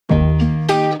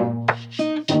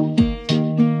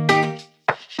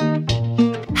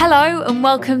Hello and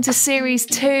welcome to series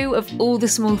 2 of All the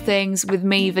Small Things with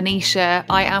me, Venetia.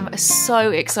 I am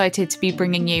so excited to be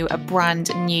bringing you a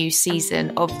brand new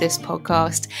season of this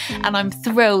podcast, and I'm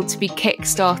thrilled to be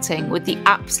kickstarting with the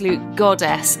absolute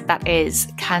goddess that is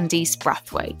Candice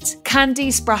Brathwaite.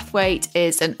 Candice Brathwaite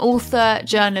is an author,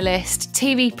 journalist,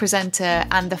 TV presenter,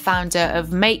 and the founder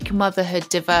of Make Motherhood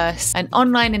Diverse, an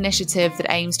online initiative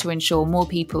that aims to ensure more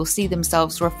people see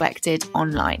themselves reflected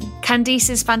online.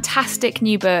 Candice's fantastic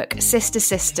new book, Sister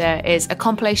Sister, is a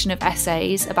compilation of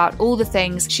essays about all the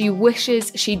things she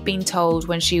wishes she'd been told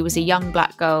when she was a young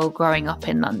black girl growing up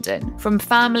in London. From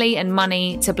family and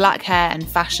money to black hair and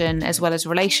fashion, as well as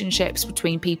relationships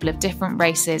between people of different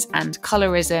races and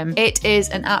colorism, it is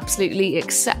an absolutely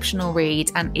exceptional read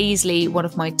and easily one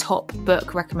of my top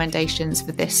book recommendations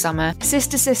for this summer.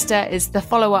 Sister Sister is the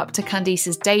follow-up to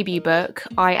Candice's debut book,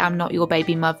 I Am Not Your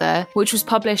Baby Mother, which was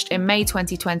published in May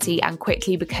 2020 and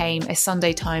quickly became a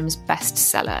Sunday Times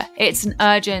bestseller. It's an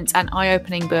urgent and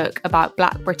eye-opening book about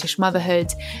Black British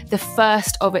motherhood, the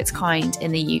first of its kind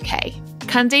in the UK.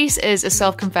 Candice is a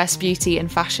self-confessed beauty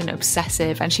and fashion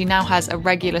obsessive, and she now has a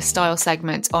regular style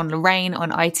segment on Lorraine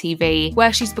on ITV,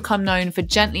 where she's become known for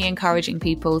gently encouraging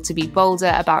people to be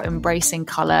bolder about embracing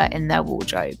colour in their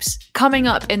wardrobes. Coming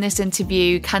up in this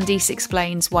interview, Candice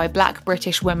explains why Black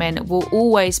British women will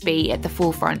always be at the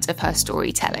forefront of her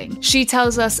storytelling. She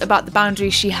tells us about the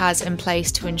boundaries she has in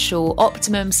place to ensure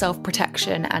optimum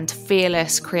self-protection and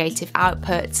fearless creative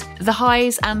output, the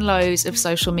highs and lows of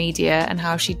social media, and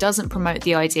how she doesn't promote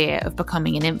the idea of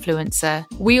becoming an influencer.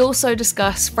 We also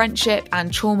discuss friendship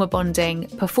and trauma bonding,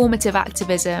 performative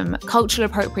activism, cultural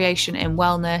appropriation in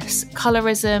wellness,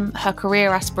 colorism, her career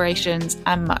aspirations,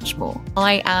 and much more.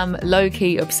 I am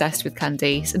low-key obsessed with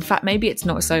Candice. In fact, maybe it's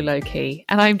not so low-key,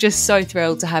 and I'm just so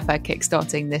thrilled to have her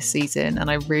kickstarting this season,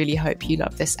 and I really hope you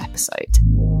love this episode.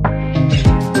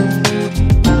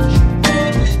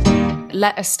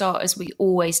 Let us start as we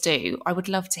always do. I would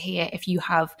love to hear if you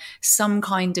have some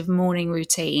kind of morning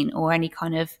routine or any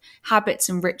kind of habits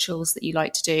and rituals that you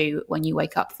like to do when you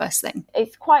wake up first thing.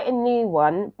 It's quite a new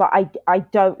one, but I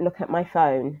don't look at my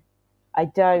phone. I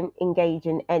don't engage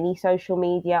in any social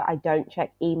media. I don't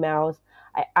check emails.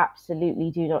 I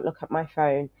absolutely do not look at my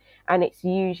phone. And it's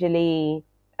usually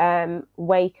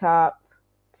wake up,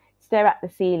 stare at the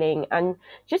ceiling, and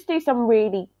just do some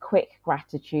really quick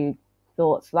gratitude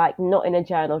thoughts, like not in a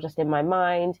journal, just in my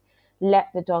mind, let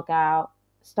the dog out,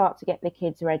 start to get the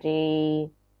kids ready,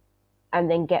 and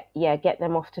then get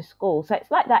them off to school. So it's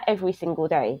like that every single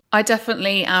day. I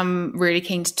definitely am really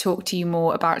keen to talk to you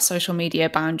more about social media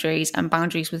boundaries and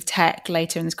boundaries with tech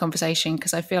later in this conversation,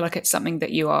 because I feel like it's something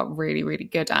that you are really, really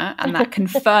good at, and that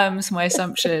confirms my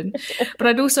assumption. But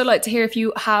I'd also like to hear if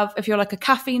you're like a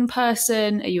caffeine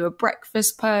person, are you a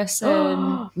breakfast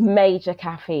person? Major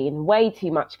caffeine, way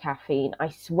too much caffeine. I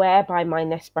swear by my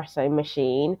Nespresso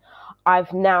machine.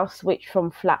 I've now switched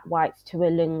from flat whites to a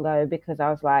lungo because I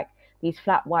was like, these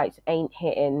flat whites ain't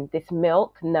hitting. This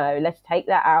milk, no, let's take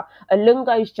that out. A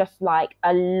lungo's just like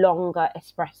a longer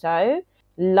espresso.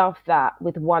 Love that,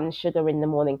 with one sugar in the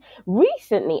morning.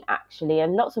 Recently, actually,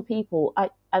 and lots of people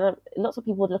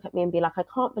would look at me and be like, I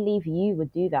can't believe you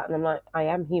would do that. And I'm like, I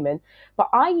am human. But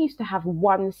I used to have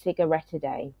one cigarette a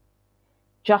day,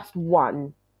 just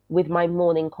one, with my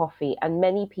morning coffee. And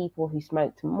many people who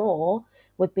smoked more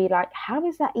would be like, how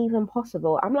is that even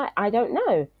possible? I'm like, I don't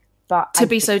know. But to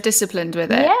be so disciplined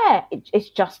with it. Yeah, it's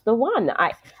just the one.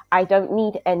 I don't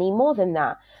need any more than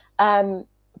that.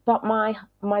 But my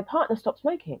partner stopped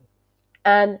smoking,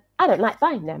 and I don't like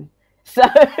buying them. So,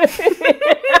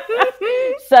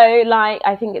 like,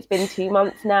 I think it's been 2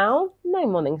 months now. No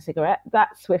morning cigarette.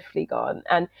 That's swiftly gone.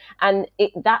 And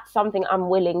that's something I'm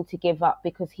willing to give up,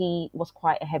 because he was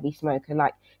quite a heavy smoker,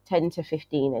 like 10 to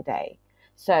 15 a day.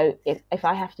 So if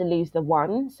I have to lose the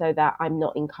one so that I'm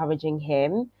not encouraging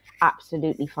him,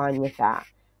 absolutely fine with that.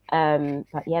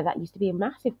 But yeah, that used to be a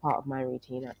massive part of my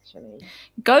routine, actually.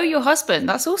 Go your husband.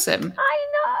 That's awesome.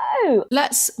 I know.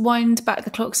 Let's wind back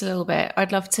the clocks a little bit.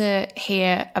 I'd love to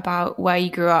hear about where you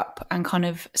grew up and kind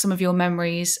of some of your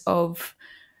memories of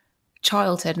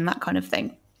childhood and that kind of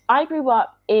thing. I grew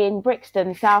up in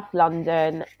Brixton, South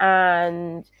London,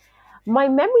 and my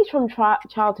memories from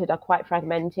childhood are quite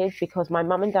fragmented because my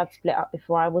mum and dad split up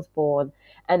before I was born,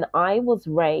 and I was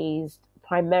raised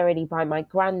primarily by my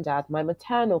granddad, my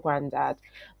maternal granddad.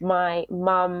 My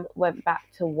mum went back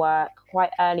to work quite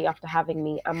early after having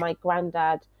me, and my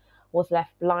granddad was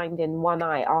left blind in one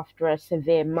eye after a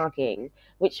severe mugging,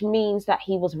 which means that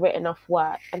he was written off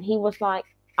work, and he was like,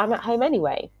 I'm at home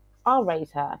anyway, I'll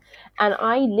raise her. And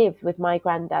I lived with my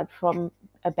granddad from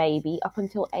a baby up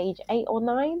until age 8 or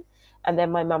 9. And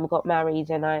then my mum got married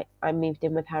and I moved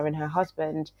in with her and her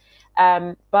husband.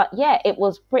 But yeah, it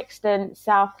was Brixton,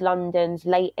 South London's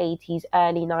late 80s,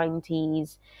 early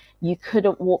 90s. You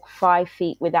couldn't walk 5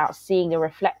 feet without seeing a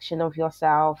reflection of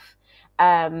yourself.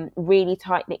 Really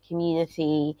tight-knit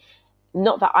community.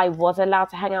 Not that I was allowed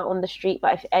to hang out on the street,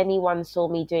 but if anyone saw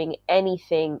me doing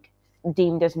anything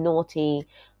deemed as naughty,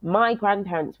 my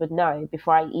grandparents would know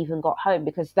before I even got home,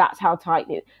 because that's how tight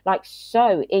it, like,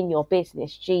 so in your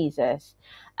business, Jesus.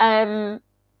 And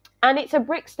it's a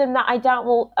Brixton that I doubt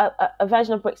will, a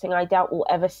version of Brixton I doubt will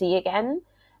ever see again.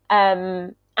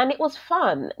 And it was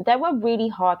fun. There were really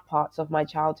hard parts of my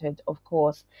childhood, of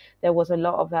course. There was a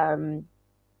lot of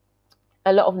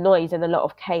noise and a lot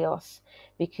of chaos,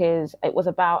 because it was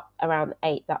about around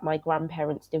 8 that my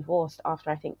grandparents divorced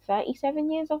after, I think, 37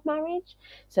 years of marriage.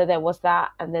 So there was that,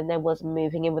 and then there was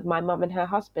moving in with my mum and her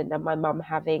husband, and my mum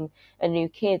having a new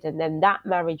kid, and then that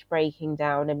marriage breaking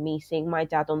down, and me seeing my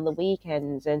dad on the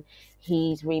weekends, and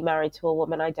he's remarried to a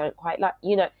woman I don't quite like,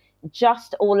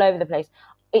 just all over the place.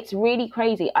 It's really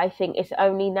crazy. I think it's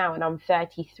only now, and I'm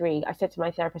 33. I said to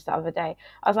my therapist the other day,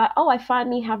 I was like, oh, I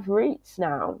finally have roots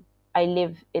now. I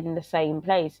live in the same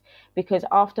place, because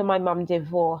after my mum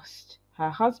divorced her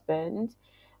husband,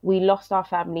 we lost our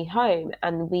family home,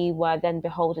 and we were then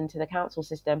beholden to the council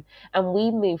system, and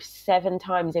we moved 7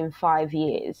 times in 5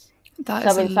 years.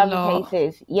 That so in some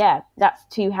cases, that's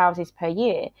 2 houses per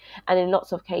year, and in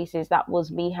lots of cases that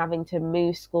was me having to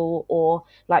move school or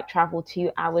like travel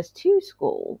 2 hours to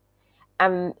school.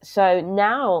 And so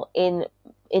now in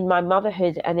my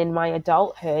motherhood and in my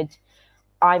adulthood,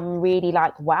 I'm really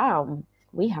like, wow,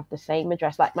 we have the same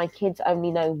address. Like, my kids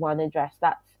only know one address.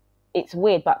 It's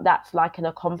weird, but that's like an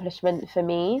accomplishment for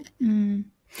me.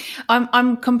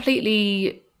 I'm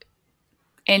completely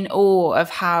in awe of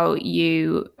how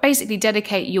you basically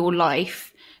dedicate your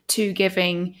life to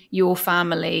giving your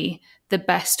family the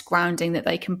best grounding that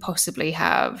they can possibly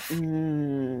have.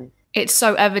 It's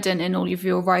so evident in all of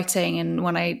your writing, and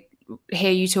when I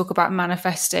hear you talk about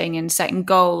manifesting and setting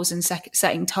goals and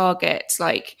setting targets,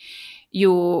 like,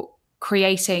 you're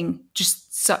creating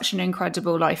just such an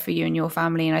incredible life for you and your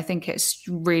family, and I think it's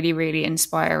really, really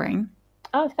inspiring.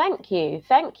 Oh, thank you.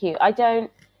 I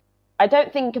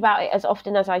don't think about it as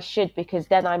often as I should, because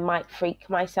then I might freak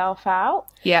myself out.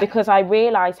 Because I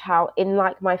realize how in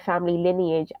like my family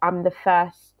lineage, I'm the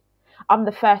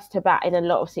first to bat in a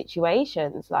lot of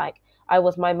situations. Like, I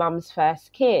was my mum's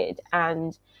first kid,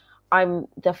 and I'm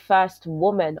the first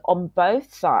woman on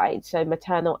both sides, so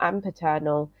maternal and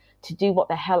paternal, to do what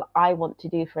the hell I want to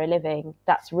do for a living.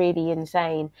 That's really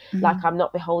insane. Like, I'm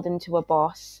not beholden to a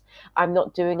boss. I'm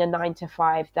not doing a 9 to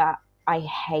 5 that I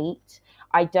hate.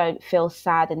 I don't feel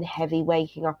sad and heavy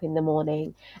waking up in the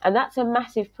morning. And that's a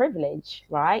massive privilege,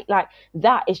 right? Like,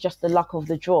 that is just the luck of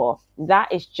the draw.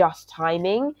 That is just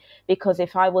timing. Because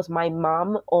if I was my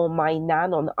mum or my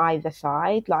nan on either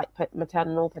side, like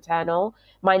maternal or paternal,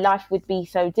 my life would be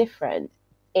so different.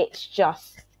 It's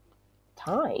just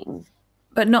time.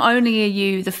 But not only are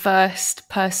you the first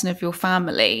person of your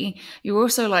family, you're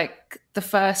also like the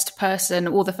first person,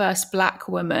 or the first Black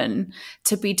woman,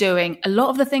 to be doing a lot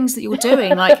of the things that you're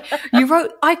doing. Like, you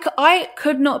wrote, I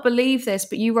could not believe this,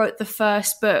 but you wrote the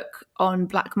first book on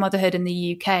Black motherhood in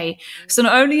the UK. So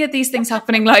not only are these things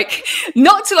happening, like,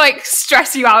 not to like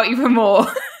stress you out even more,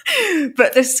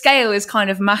 but the scale is kind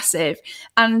of massive.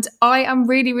 And I am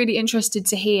really, really interested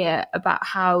to hear about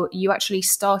how you actually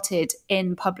started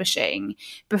in publishing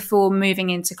before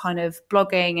moving into kind of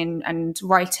blogging and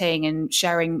writing and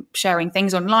sharing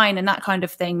things online and that kind of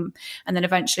thing. And then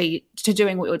eventually to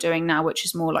doing what you're doing now, which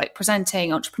is more like presenting,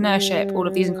 entrepreneurship, all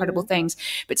of these incredible things.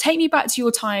 But take me back to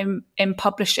your time in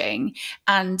publishing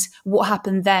and what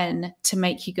happened then to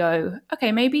make you go,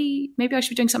 okay, maybe I should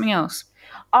be doing something else.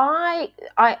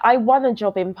 I won a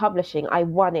job in publishing. I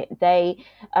won it.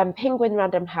 Penguin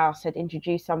Random House had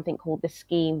introduced something called the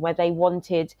Scheme, where they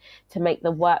wanted to make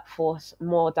the workforce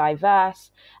more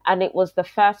diverse. And it was the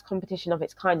first competition of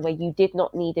its kind where you did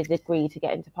not need a degree to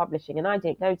get into publishing. And I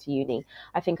didn't go to uni.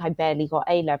 I think I barely got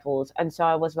A levels. And so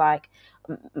I was like,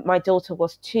 my daughter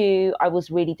was 2. I was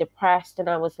really depressed. And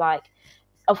I was like,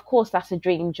 of course, that's a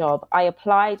dream job. I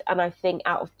applied, and I think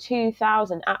out of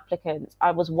 2,000 applicants,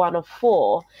 I was one of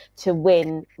 4 to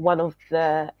win one of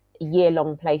the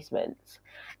year-long placements.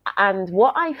 And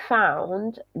what I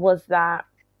found was that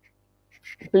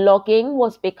blogging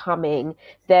was becoming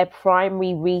their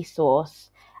primary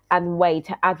resource and way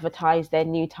to advertise their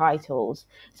new titles.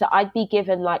 So I'd be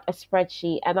given like a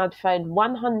spreadsheet, and I'd phone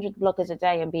 100 bloggers a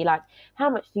day and be like,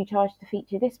 how much do you charge to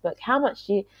feature this book? How much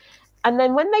do you... And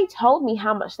then when they told me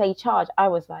how much they charge, I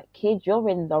was like, kid, you're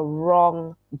in the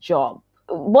wrong job.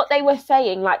 What they were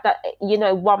saying, like that, you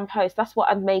know, one post, that's what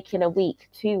I'd make in a week,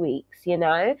 2 weeks, you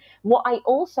know. What I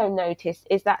also noticed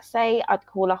is that, say I'd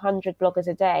call 100 bloggers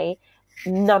a day,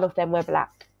 none of them were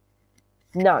black.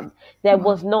 None. There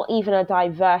was not even a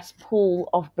diverse pool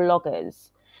of bloggers.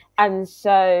 And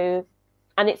so,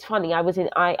 and it's funny,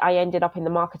 I ended up in the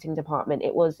marketing department.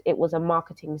 It was a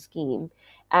marketing scheme.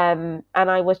 And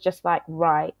I was just like,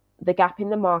 right, the gap in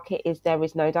the market is there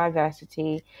is no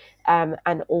diversity.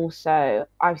 And also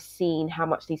I've seen how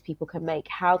much these people can make.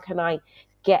 How can I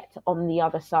get on the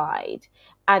other side?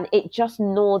 And it just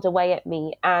gnawed away at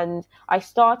me. And I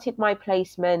started my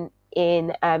placement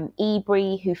in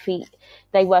eBree,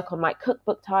 they work on like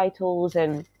cookbook titles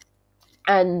and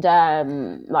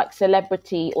like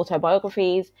celebrity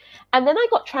autobiographies. And then I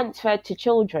got transferred to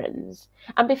children's.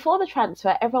 And before the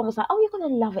transfer, everyone was like, oh, you're going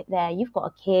to love it there. You've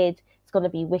got a kid. It's going to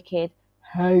be wicked.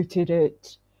 Hated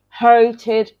it.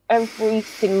 Hated every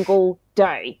single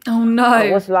day. Oh, no.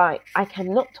 I was like, I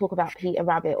cannot talk about Peter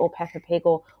Rabbit or Peppa Pig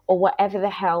or whatever the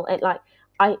hell. It like,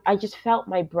 I just felt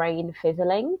my brain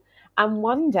fizzling. And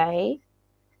one day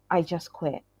I just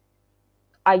quit.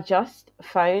 I just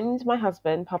phoned my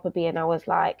husband, Papa B, and I was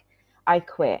like, I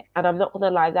quit. And I'm not going to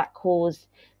lie, that caused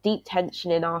deep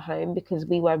tension in our home because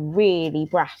we were really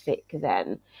brassic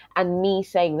then. And me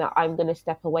saying that I'm going to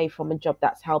step away from a job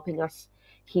that's helping us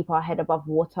keep our head above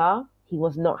water, he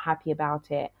was not happy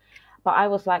about it. But I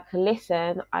was like,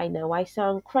 listen, I know I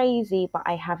sound crazy, but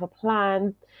I have a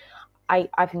plan.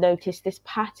 I've noticed this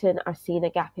pattern. I've seen a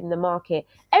gap in the market.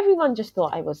 Everyone just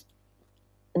thought I was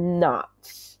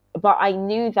nuts. But I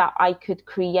knew that I could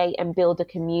create and build a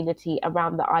community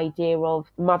around the idea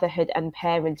of motherhood and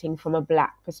parenting from a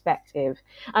Black perspective.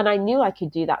 And I knew I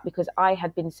could do that because I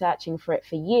had been searching for it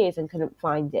for years and couldn't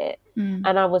find it.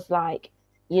 And I was like,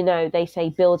 you know, they say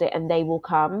build it and they will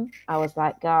come. I was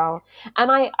like, girl. And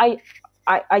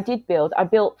I did build. I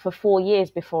built for 4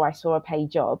 years before I saw a paid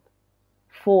job.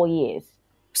 4 years.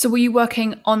 So were you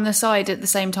working on the side at the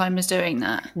same time as doing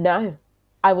that? No,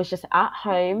 I was just at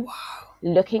home. Wow.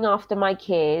 Looking after my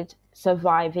kid,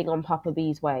 surviving on Papa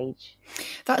B's wage.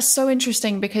 That's so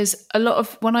interesting because a lot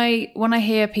of when I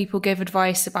hear people give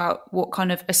advice about what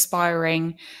kind of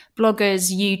aspiring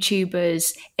bloggers,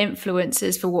 YouTubers,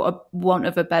 influencers, for want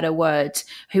of a better word,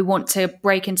 who want to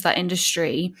break into that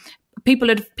industry, people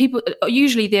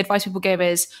usually the advice people give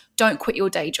is don't quit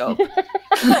your day job.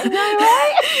 I know,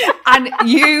 right? And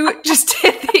you just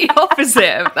did the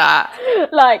opposite of that.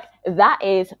 Like, that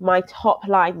is my top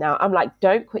line now. I'm like,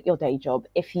 don't quit your day job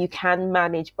if you can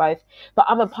manage both. But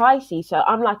I'm a Pisces, so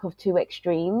I'm like of two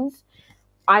extremes.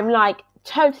 I'm like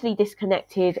totally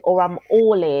disconnected or I'm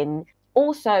all in.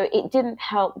 Also, it didn't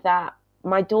help that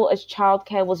my daughter's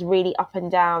childcare was really up and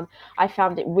down. I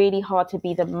found it really hard to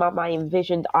be the mum I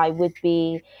envisioned I would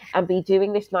be and be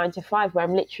doing this 9 to 5 where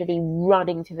I'm literally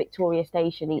running to Victoria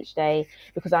Station each day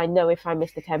because I know if I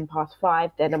miss the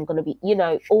 5:10, then I'm going to be, you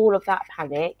know, all of that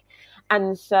panic.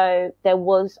 And so there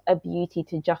was a beauty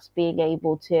to just being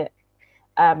able to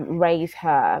raise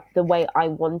her the way I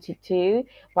wanted to,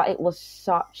 but it was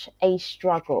such a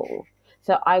struggle.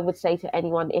 So I would say to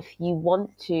anyone, if you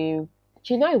want to,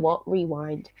 do you know what?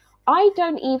 Rewind. I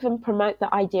don't even promote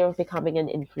the idea of becoming an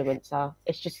influencer.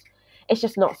 It's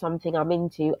just not something I'm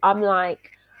into. I'm like,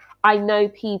 I know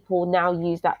people now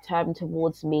use that term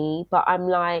towards me, but I'm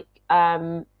like,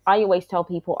 I always tell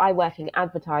people I work in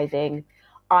advertising.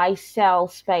 I sell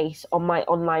space on my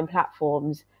online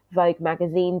platforms. Vogue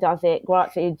magazine does it,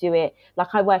 Grazia do it. Like,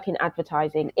 I work in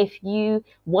advertising. If you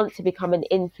want to become an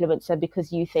influencer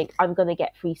because you think I'm going to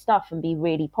get free stuff and be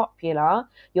really popular,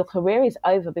 your career is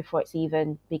over before it's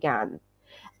even began.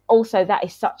 Also,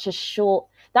 that's such a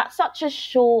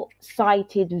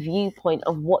short-sighted viewpoint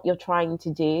of what you're trying to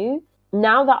do.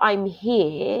 Now that I'm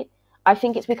here, I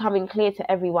think it's becoming clear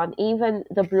to everyone, even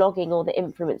the blogging or the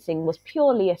influencing was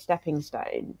purely a stepping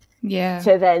stone. Yeah.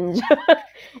 So then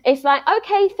it's like,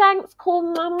 okay, thanks, cool,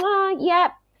 mama.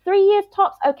 Yep, 3 years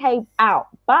tops. Okay, out.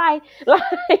 Bye.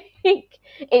 Like,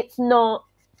 it's not,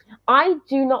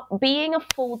 being a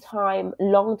full-time,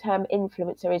 long-term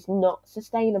influencer is not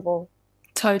sustainable.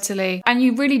 Totally. And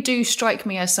you really do strike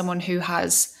me as someone who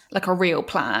has like a real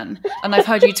plan. And I've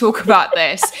heard you talk about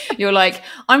this. You're like,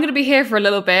 I'm going to be here for a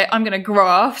little bit. I'm going to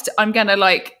graft. I'm going to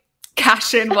like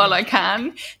cash in while I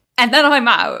can. And then I'm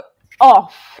out.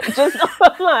 Off. Just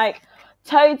like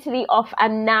totally off.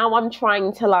 And now I'm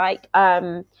trying to like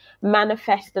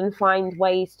manifest and find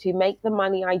ways to make the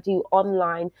money I do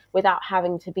online without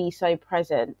having to be so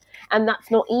present. And that's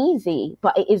not easy,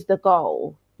 but it is the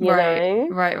goal. you know?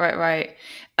 Right.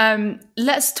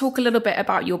 Let's talk a little bit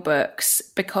about your books,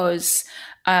 because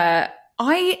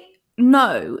I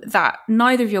know that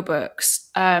neither of your books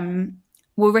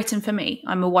were written for me.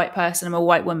 I'm a white person, I'm a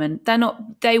white woman.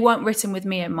 They weren't written with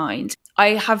me in mind.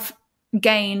 I have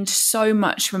gained so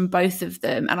much from both of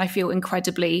them, and I feel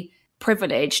incredibly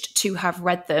privileged to have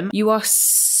read them. You are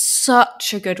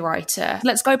such a good writer.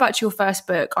 Let's go back to your first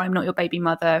book, I'm Not Your Baby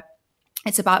Mother.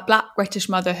 It's about Black British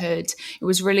motherhood. It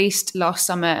was released last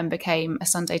summer and became a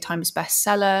Sunday Times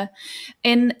bestseller.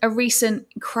 In a recent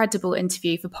incredible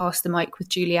interview for Pass the Mic with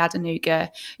Julie Adenuga,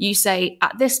 you say,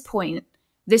 at this point,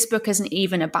 this book isn't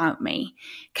even about me.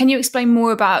 Can you explain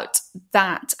more about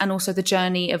that and also the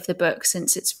journey of the book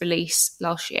since its release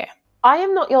last year? I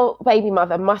Am Not Your Baby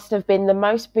Mother must have been the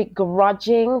most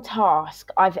begrudging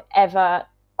task I've ever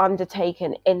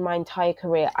undertaken in my entire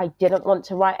career. I didn't want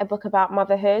to write a book about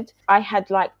motherhood. I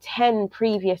had like 10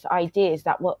 previous ideas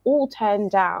that were all turned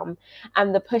down,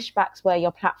 and the pushbacks were,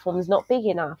 your platform's not big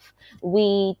enough.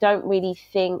 We don't really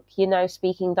think,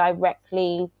 speaking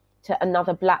directly to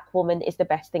another Black woman is the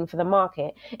best thing for the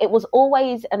market. It was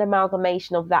always an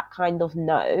amalgamation of that kind of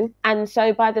no. And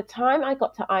so by the time I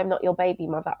got to I'm Not Your Baby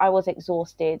Mother, I was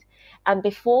exhausted. And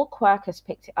before Quercus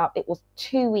picked it up, it was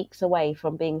 2 weeks away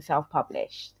from being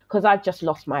self-published, because I'd just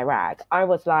lost my rag. I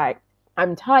was like,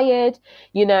 I'm tired,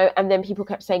 and then people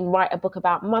kept saying, write a book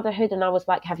about motherhood. And I was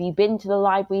like, have you been to the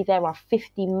library? There are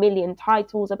 50 million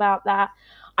titles about that.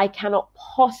 I cannot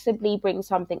possibly bring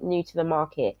something new to the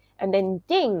market. And then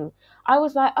ding, I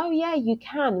was like, oh yeah, you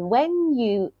can.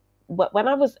 When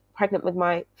I was pregnant with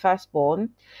my firstborn,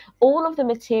 all of the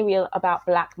material about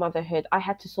Black motherhood I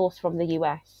had to source from the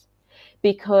US,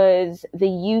 because the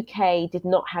UK did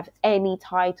not have any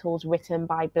titles written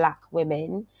by Black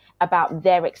women about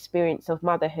their experience of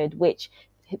motherhood, which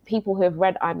people who have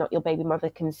read I'm Not Your Baby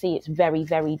Mother can see it's very,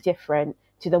 very different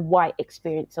to the white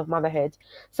experience of motherhood.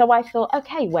 So I thought,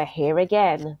 okay, we're here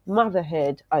again.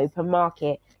 Motherhood, open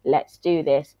market, let's do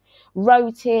this.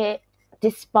 Wrote it,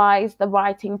 despised the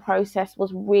writing process,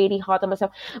 was really hard on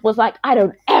myself, was like, I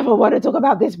don't ever want to talk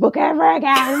about this book ever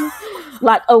again.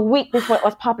 Like a week before it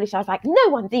was published, I was like, no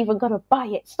one's even going to buy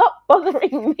it. Stop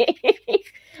bothering me.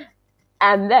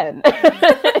 And then...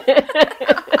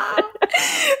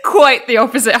 Quite the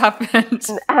opposite happened.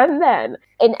 And then,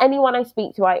 in anyone I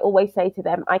speak to, I always say to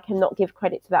them, I cannot give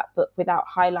credit to that book without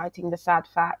highlighting the sad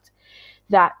fact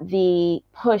that the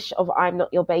push of I'm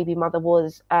Not Your Baby Mother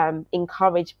was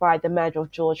encouraged by the murder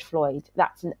of George Floyd.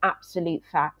 That's an absolute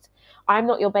fact. I'm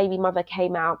Not Your Baby Mother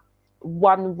came out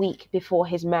 1 week before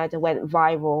his murder went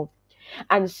viral.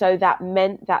 And so that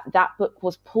meant that book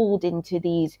was pulled into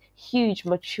these huge,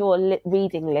 mature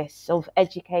reading lists of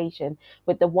education,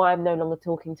 with the Why I'm No Longer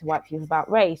Talking to White People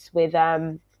About Race, with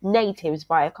Natives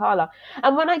by Akala.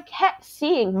 And when I kept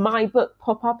seeing my book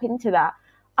pop up into that,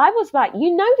 I was like,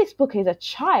 this book is a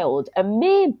child, a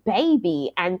mere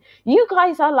baby, and you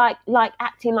guys are like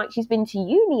acting like she's been to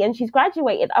uni and she's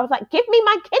graduated. I was like, give me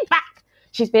my kid back.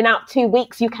 She's been out 2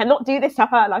 weeks. You cannot do this to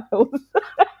her. Like,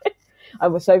 I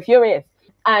was so furious.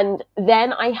 And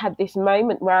then I had this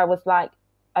moment where I was like,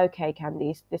 okay,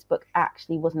 Candice, this book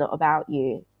actually was not about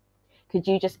you. Could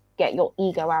you just get your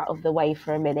ego out of the way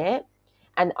for a minute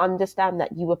and understand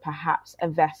that you were perhaps a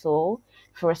vessel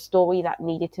for a story that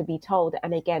needed to be told?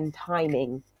 And again,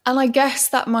 timing. And I guess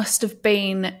that must have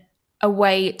been a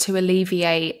way to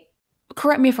alleviate,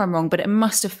 correct me if I'm wrong, but it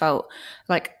must have felt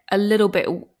like a little bit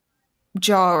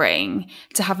jarring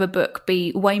to have a book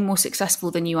be way more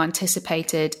successful than you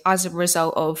anticipated as a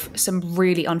result of some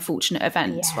really unfortunate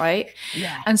events, right?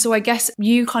 Yeah. And so I guess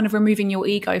you kind of removing your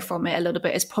ego from it a little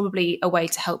bit is probably a way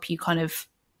to help you kind of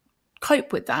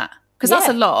cope with that, because that's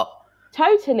a lot.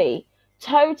 Totally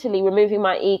removing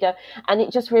my ego. And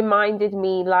it just reminded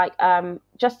me, like,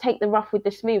 just take the rough with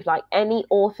the smooth. Like any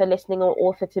author listening or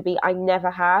author to be, I never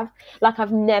have. Like,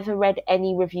 I've never read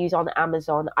any reviews on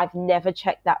Amazon. I've never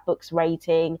checked that book's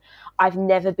rating. I've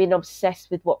never been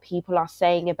obsessed with what people are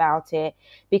saying about it,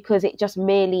 because it just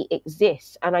merely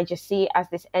exists. And I just see it as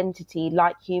this entity,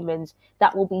 like humans,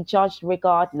 that will be judged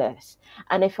regardless.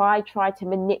 And if I try to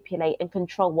manipulate and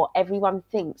control what everyone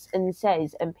thinks and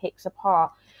says and picks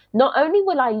apart, not only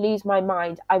will I lose my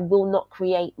mind, I will not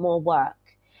create more work.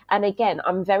 And again,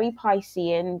 I'm very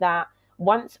Piscean that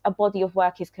once a body of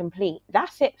work is complete,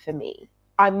 that's it for me.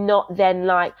 I'm not then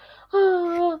like,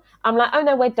 I'm like, oh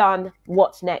no, we're done.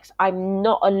 What's next? I'm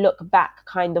not a look back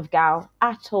kind of gal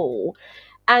at all.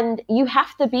 And you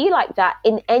have to be like that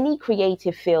in any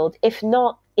creative field. If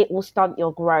not, it will stunt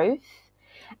your growth.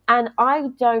 And I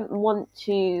don't want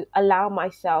to allow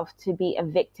myself to be a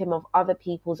victim of other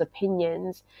people's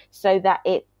opinions so that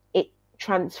it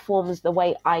transforms the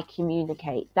way I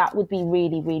communicate. That would be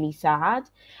really, really sad.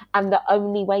 And the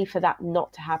only way for that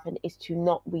not to happen is to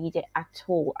not read it at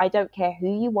all. I don't care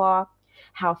who you are,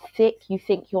 how thick you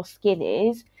think your skin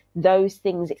is, those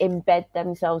things embed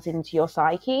themselves into your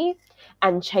psyche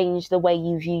and change the way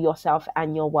you view yourself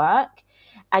and your work.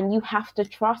 And you have to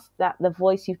trust that the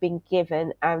voice you've been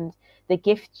given and the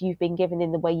gift you've been given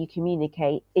in the way you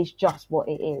communicate is just what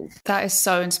it is. That is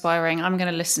so inspiring. I'm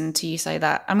going to listen to you say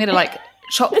that. I'm going to like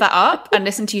chop that up and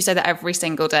listen to you say that every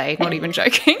single day. Not even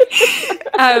joking.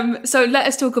 So let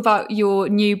us talk about your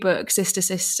new book, Sister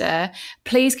Sister.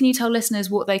 Please, can you tell listeners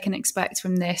what they can expect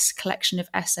from this collection of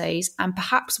essays and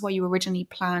perhaps why you originally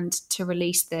planned to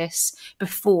release this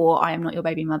before I Am Not Your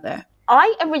Baby Mother?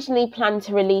 I originally planned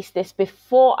to release this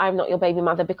before I'm Not Your Baby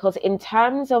Mother because in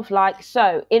terms of like,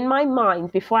 so in my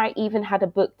mind, before I even had a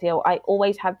book deal, I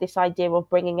always had this idea of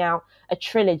bringing out a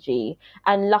trilogy.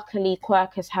 And luckily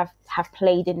Quercus have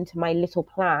played into my little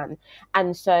plan.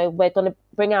 And so we're going to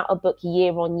bring out a book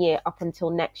year on year up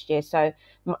until next year. So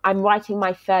I'm writing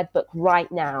my third book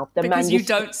right now. Because you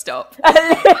don't stop.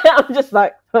 I'm just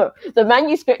like, the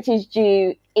manuscript is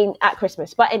due at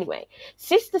Christmas. But anyway,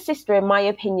 Sister Sister, in my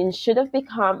opinion, should have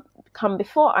come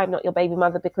before I'm Not Your Baby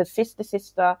Mother, because Sister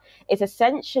Sister is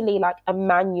essentially like a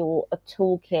manual, a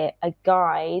toolkit, a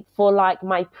guide for like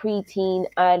my preteen,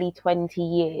 early 20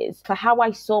 years, for how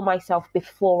I saw myself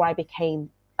before I became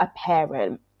a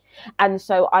parent. And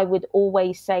so I would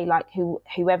always say, like,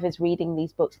 whoever's reading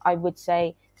these books, I would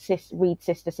say, read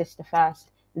Sister Sister first,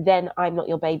 then I'm Not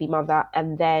Your Baby Mother,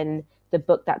 and then the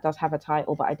book that does have a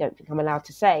title, but I don't think I'm allowed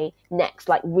to say next,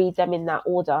 like read them in that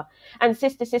order. And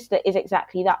Sister Sister is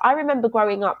exactly that. I remember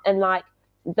growing up and like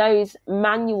those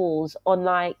manuals on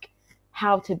like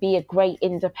how to be a great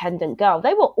independent girl,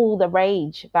 they were all the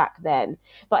rage back then.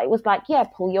 But it was like, yeah,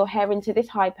 pull your hair into this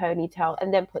high ponytail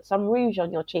and then put some rouge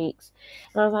on your cheeks.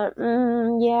 And I was like,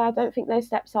 yeah, I don't think those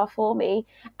steps are for me.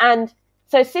 And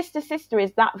so Sister Sister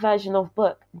is that version of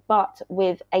book, but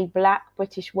with a Black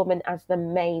British woman as the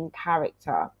main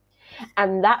character.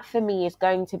 And that for me is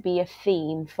going to be a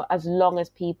theme for as long as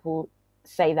people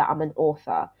say that I'm an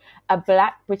author. A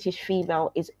Black British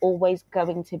female is always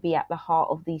going to be at the heart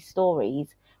of these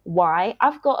stories. Why?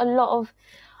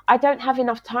 I don't have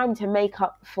enough time to make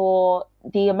up for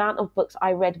the amount of books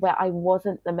I read where I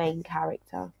wasn't the main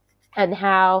character, and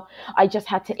how I just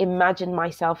had to imagine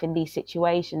myself in these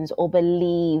situations or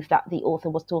believe that the author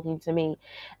was talking to me.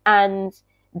 And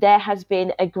there has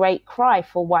been a great cry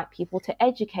for white people to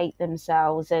educate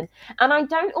themselves. And I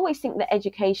don't always think that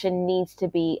education needs to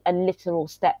be a literal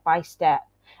step-by-step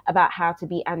about how to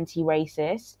be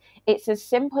anti-racist. It's as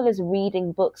simple as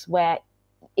reading books where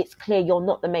it's clear you're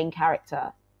not the main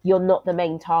character. You're not the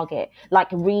main target, like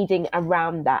reading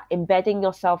around that, embedding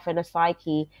yourself in a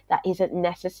psyche that isn't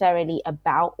necessarily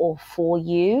about or for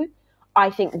you.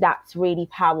 I think that's really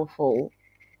powerful,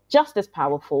 just as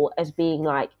powerful as being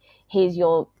like, here's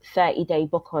your 30-day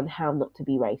book on how not to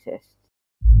be racist.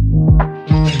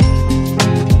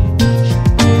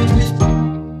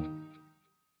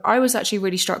 I was actually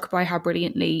really struck by how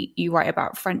brilliantly you write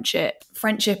about friendship.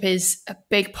 Friendship is a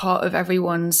big part of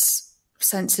everyone's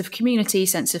sense of community,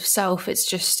 sense of self.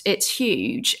 It's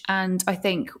huge. And I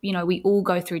think, we all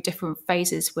go through different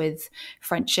phases with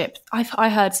friendship. I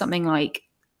heard something like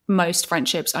most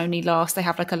friendships only last, they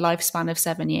have like a lifespan of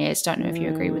 7 years. Don't know if you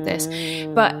agree with this.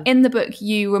 But in the book,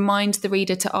 you remind the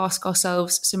reader to ask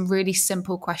ourselves some really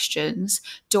simple questions.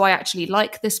 Do I actually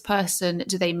like this person?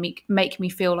 Do they make me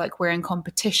feel like we're in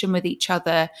competition with each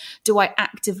other? Do I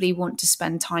actively want to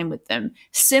spend time with them?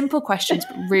 Simple questions,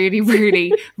 but really,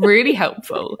 really, really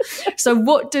helpful. So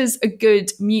what does a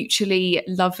good, mutually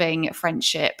loving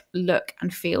friendship look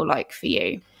and feel like for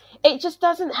you? It just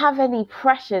doesn't have any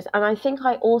pressures. And I think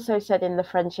I also said in the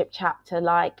friendship chapter,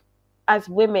 like, as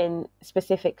women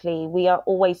specifically, we are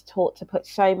always taught to put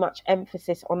so much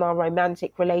emphasis on our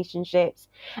romantic relationships,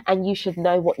 and you should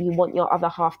know what you want your other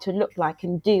half to look like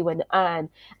and do and earn.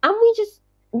 And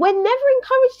we're never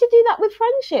encouraged to do that with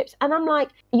friendships. And I'm like,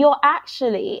 you're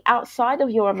actually, outside of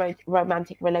your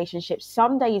romantic relationships,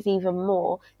 some days even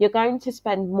more, you're going to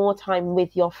spend more time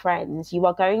with your friends. You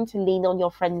are going to lean on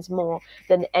your friends more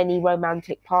than any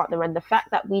romantic partner. And the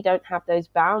fact that we don't have those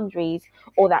boundaries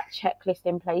or that checklist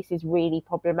in place is really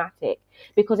problematic,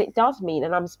 because it does mean,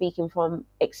 and I'm speaking from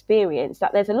experience,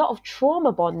 that there's a lot of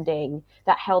trauma bonding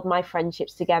that held my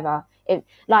friendships together.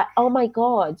 Like, oh my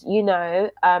God,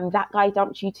 that guy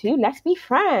dumped you too, let's be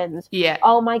friends. Yeah.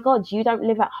 Oh my God, you don't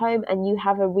live at home and you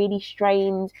have a really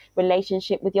strained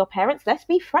relationship with your parents, let's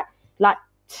be friends. Like,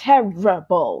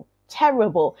 terrible.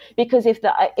 terrible, because if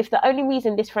the only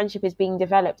reason this friendship is being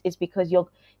developed is because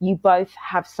you both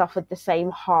have suffered the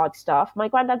same hard stuff. My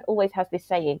granddad always has this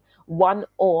saying, one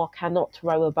oar cannot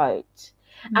row a boat.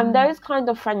 And those kind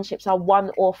of friendships are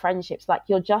one oar friendships. Like,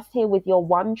 you're just here with your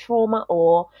one trauma,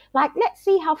 or like, let's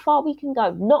see how far we can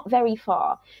go. Not very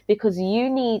far, because you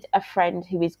need a friend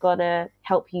who is gonna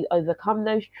help you overcome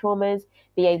those traumas,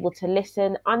 be able to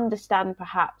listen, understand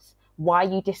perhaps why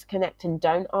you disconnect and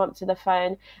don't answer the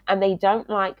phone, and they don't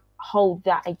like hold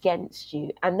that against you.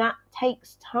 And that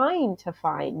takes time to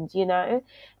find, you know,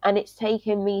 and it's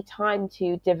taken me time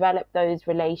to develop those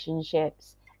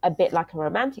relationships, a bit like a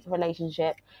romantic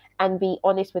relationship, and be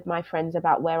honest with my friends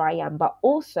about where I am, but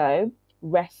also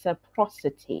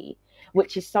reciprocity,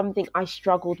 which is something I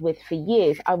struggled with for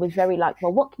years. I was very like,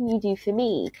 well, what can you do for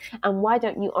me? And why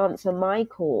don't you answer my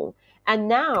call? And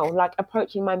now, like,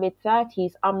 approaching my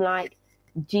mid-30s, I'm like,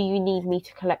 do you need me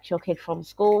to collect your kid from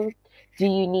school? Do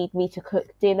you need me to cook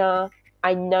dinner?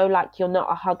 I know, like, you're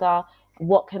not a hugger.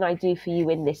 What can I do for you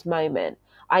in this moment?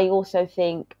 I also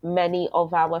think many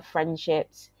of our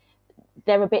friendships,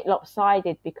 they're a bit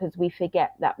lopsided because we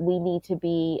forget that we need to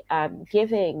be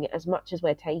giving as much as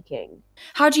we're taking.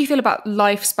 How do you feel about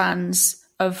lifespans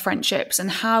of friendships, and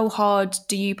how hard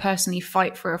do you personally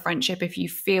fight for a friendship if you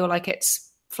feel like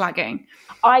it's flagging?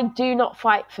 I do not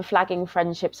fight for flagging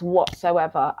friendships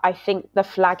whatsoever. I think the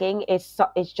flagging is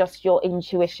just your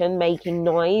intuition making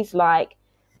noise, like,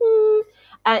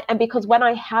 and because when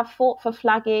I have fought for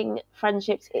flagging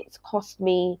friendships, it's cost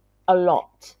me a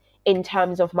lot in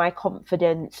terms of my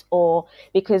confidence, or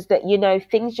because that, you know,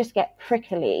 things just get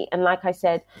prickly. And like I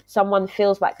said, someone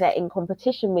feels like they're in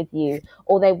competition with you,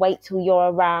 or they wait till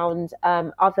you're around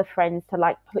other friends to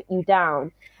like put you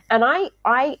down. And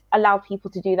I allow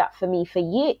people to do that for me for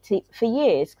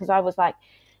years, because I was like,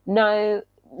 no,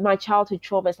 my childhood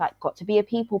trauma is like, got to be a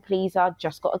people pleaser,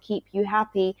 just got to keep you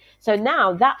happy. So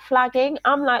now that flagging,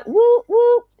 I'm like, woo,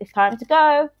 woo, it's time to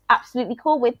go. Absolutely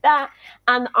cool with that.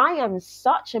 And I am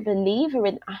such a believer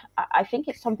in, I think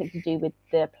it's something to do with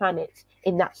the planets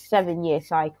in that 7-year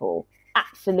cycle.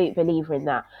 Absolute believer in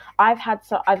that. I've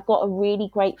got a really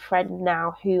great friend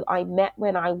now who I met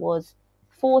when I was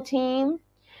 14.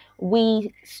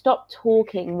 We stopped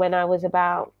talking when I was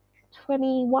about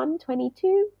 21,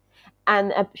 22.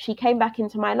 And she came back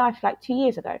into my life like 2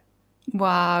 years ago.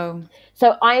 Wow.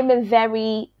 So I'm a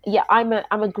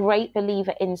great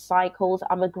believer in cycles.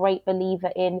 I'm a great believer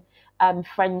in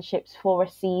friendships for a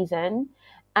season.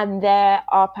 And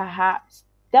there'll perhaps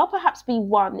be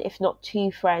one, if not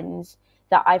two friends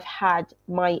that I've had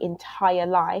my entire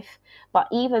life. But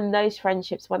even those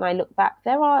friendships, when I look back,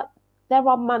 there are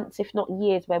months, if not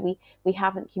years, where we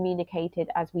haven't communicated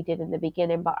as we did in the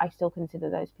beginning, but I still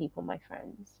consider those people my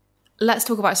friends. Let's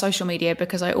talk about social media,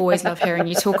 because I always love hearing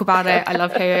you talk about it. I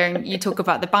love hearing you talk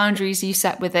about the boundaries you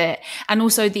set with it, and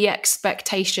also the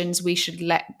expectations we should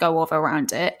let go of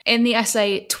around it. In the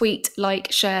essay, Tweet,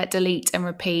 Like, Share, Delete and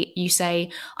Repeat, you say,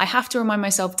 I have to remind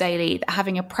myself daily that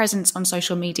having a presence on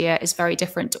social media is very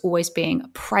different to always being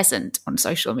present on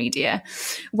social media.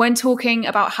 When talking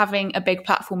about having a big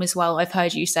platform as well, I've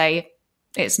heard you say,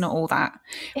 it's not all that.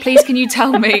 Please, can you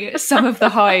tell me some of the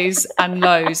highs and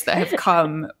lows that have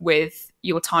come with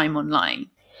your time online?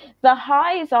 The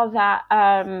highs are that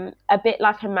a bit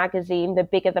like a magazine, the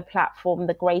bigger the platform,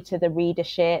 the greater the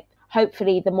readership.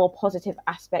 Hopefully, the more positive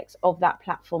aspects of that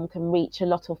platform can reach a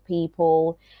lot of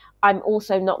people. I'm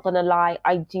also not going to lie,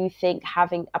 I do think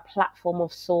having a platform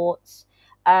of sorts,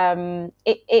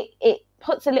 it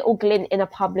puts a little glint in a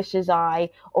publisher's eye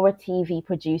or a TV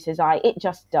producer's eye. It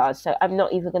just does. So I'm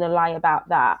not even going to lie about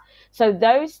that. So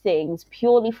those things,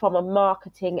 purely from a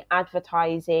marketing,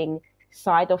 advertising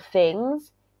side of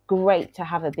things, great to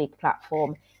have a big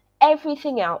platform.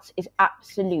 Everything else is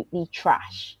absolutely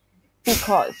trash,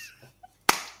 because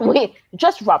we're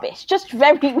just rubbish, just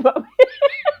very rubbish,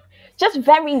 just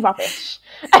very rubbish.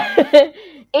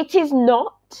 It is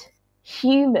not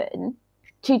human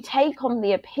to take on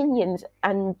the opinions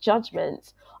and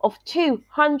judgments of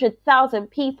 200,000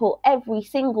 people every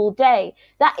single day.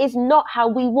 That is not how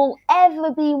we will ever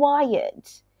be wired.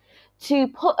 To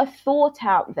put a thought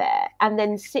out there and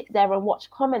then sit there and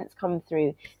watch comments come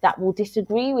through that will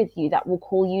disagree with you, that will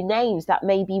call you names, that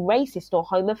may be racist or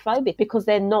homophobic because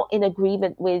they're not in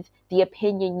agreement with the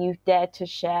opinion you've dared to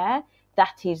share,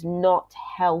 that is not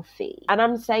healthy. And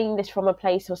I'm saying this from a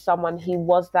place of someone who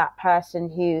was that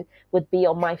person who would be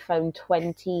on my phone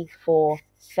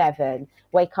 24/7.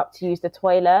 Wake up to use the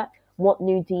toilet. What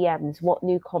new DMs? What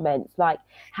new comments? Like,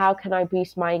 how can I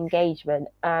boost my engagement?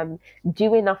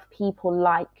 Do enough people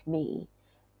like me?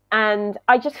 And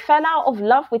I just fell out of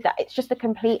love with that. It's just a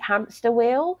complete hamster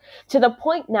wheel, to the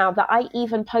point now that I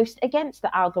even post against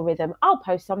the algorithm. I'll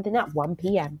post something at 1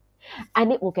 p.m.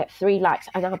 and it will get 3 likes.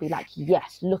 And I'll be like,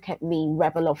 yes, look at me,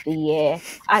 Rebel of the Year.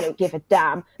 I don't give a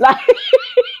damn. Like,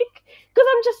 because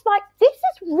I'm just like, this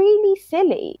is really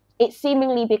silly. It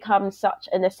seemingly becomes such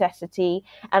a necessity.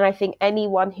 And I think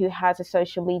anyone who has a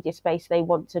social media space they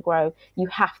want to grow, you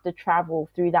have to travel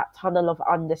through that tunnel of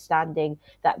understanding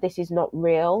that this is not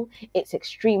real. It's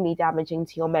extremely damaging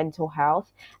to your mental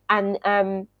health. And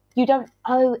you don't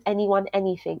owe anyone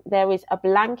anything. There is a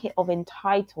blanket of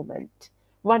entitlement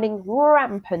running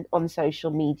rampant on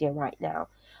social media right now.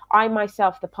 I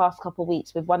myself, the past couple of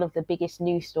weeks, with one of the biggest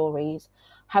news stories,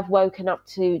 have woken up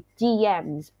to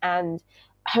DMs and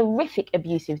horrific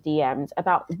abusive DMs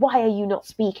about, why are you not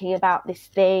speaking about this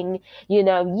thing? You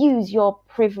know, use your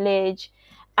privilege.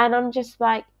 And I'm just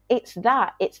like, it's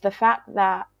the fact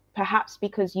that perhaps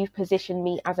because you've positioned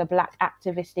me as a Black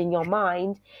activist in your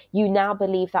mind, you now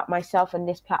believe that myself and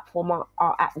this platform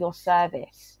are at your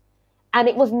service. And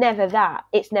it was never that.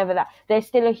 It's never that. There's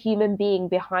still a human being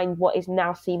behind what is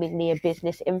now seemingly a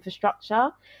business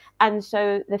infrastructure. And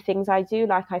so the things I do,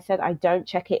 like I said, I don't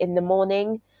check it in the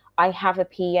morning. I have a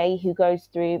PA who goes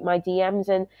through my DMs,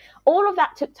 and all of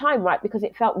that took time, right? Because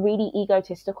it felt really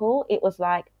egotistical. It was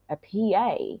like, a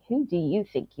PA? Who do you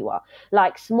think you are?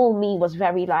 Like, small me was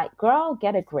very like, girl,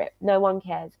 get a grip. No one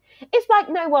cares. It's like,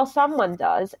 no, well, someone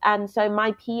does. And so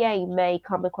my PA may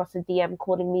come across a DM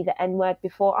calling me the N-word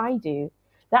before I do.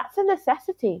 That's a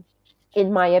necessity.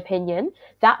 In my opinion,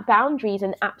 that boundary is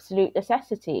an absolute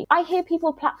necessity. I hear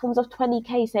people platforms of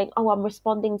 20k saying, oh, I'm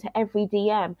responding to every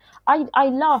DM. I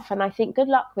laugh and I think, good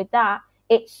luck with that.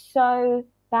 It's so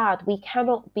bad. We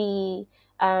cannot be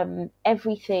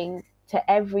everything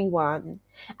to everyone.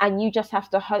 And you just have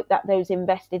to hope that those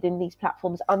invested in these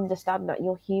platforms understand that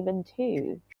you're human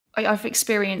too. I've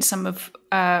experienced some of,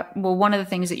 one of the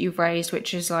things that you've raised,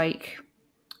 which is like,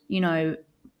 you know,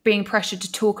 being pressured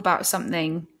to talk about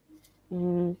something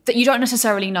that you don't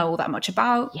necessarily know all that much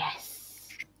about. Yes.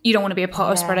 You don't want to be a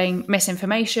part of spreading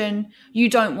misinformation. You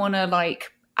don't want to,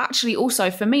 like, actually also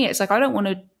for me, it's like, I don't want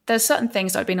to, there's certain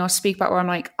things that I've been asked to speak about where I'm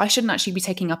like, I shouldn't actually be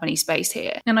taking up any space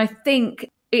here. And I think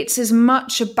it's as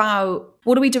much about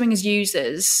what are we doing as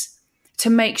users to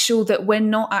make sure that we're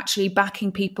not actually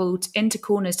backing people into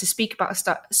corners to speak about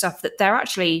stuff that they're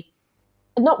actually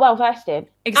not well versed in.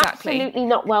 Exactly. Absolutely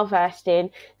not well versed in.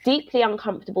 Deeply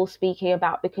uncomfortable speaking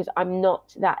about, because I'm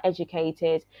not that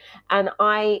educated. And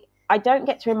I don't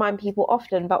get to remind people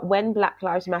often, but when Black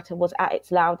Lives Matter was at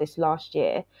its loudest last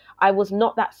year, I was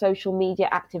not that social media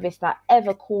activist that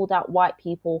ever called out white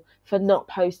people for not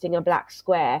posting a black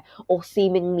square or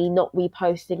seemingly not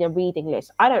reposting a reading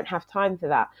list. I don't have time for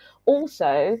that.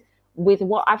 Also, with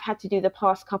what I've had to do the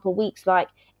past couple of weeks, like,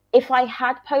 if I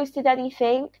had posted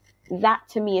anything, that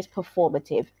to me is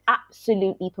performative,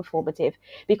 absolutely performative,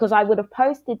 because I would have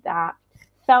posted that,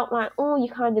 felt like, oh,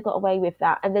 you kind of got away with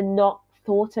that, and then not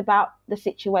thought about the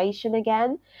situation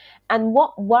again. And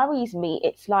what worries me,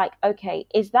 it's like, okay,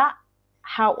 is that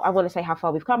how, I want to say how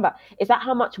far we've come, but is that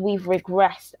how much we've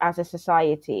regressed as a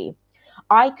society?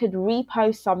 I could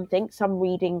repost something, some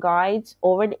reading guides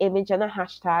or an image and a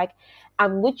hashtag,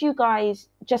 and would you guys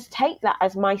just take that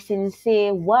as my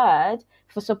sincere word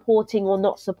for supporting or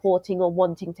not supporting or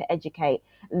wanting to educate?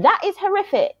 That is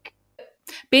horrific.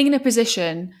 Being in a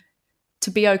position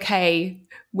to be okay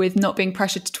with not being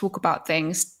pressured to talk about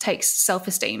things takes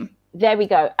self-esteem. There we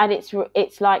go. And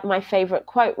it's like my favorite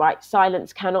quote, right?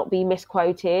 Silence cannot be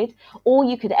misquoted. All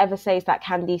you could ever say is that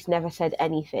Candice never said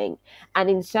anything. And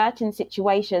in certain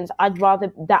situations, I'd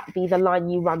rather that be the line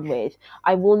you run with.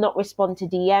 I will not respond to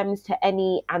DMs, to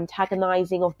any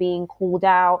antagonizing of being called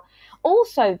out.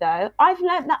 Also, though, I've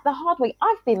learned that the hard way.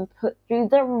 I've been put through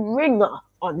the ringer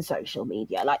on social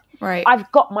media. Like, right. I've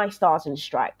got my stars and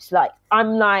stripes. Like,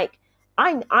 I'm like,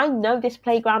 I know this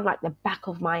playground like the back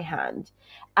of my hand.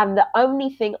 And the only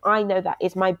thing I know that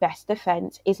is my best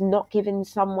defense is not giving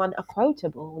someone a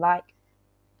quotable. Like,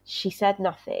 she said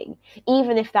nothing.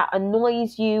 Even if that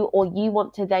annoys you, or you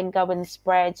want to then go and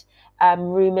spread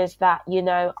rumors that, you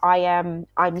know, I'm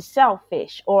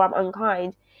selfish or I'm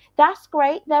unkind. That's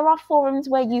great. There are forums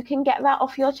where you can get that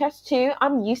off your chest too.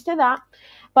 I'm used to that.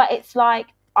 But it's like,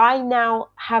 I now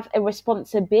have a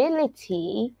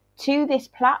responsibility to this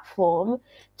platform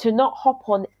to not hop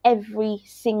on every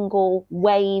single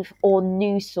wave or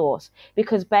news source,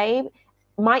 because babe,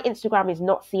 my Instagram is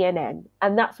not CNN.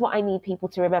 And that's what I need people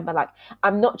to remember. Like,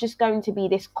 I'm not just going to be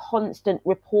this constant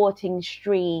reporting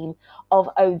stream of,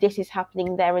 oh, this is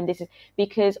happening there and this is,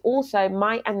 because also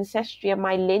my ancestry and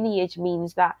my lineage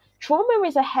means that trauma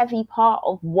is a heavy part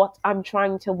of what I'm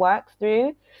trying to work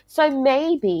through. So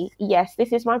maybe, yes,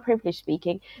 this is my privilege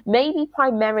speaking, maybe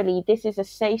primarily this is a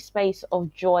safe space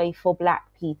of joy for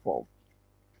Black people.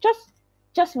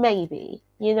 Just maybe,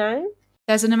 you know?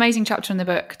 There's an amazing chapter in the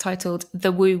book titled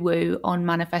The Woo Woo on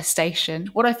Manifestation.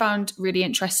 What I found really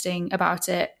interesting about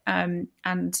it, and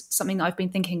something that I've been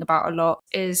thinking about a lot,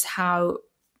 is how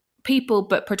people,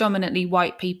 but predominantly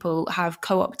white people, have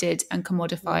co-opted and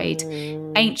commodified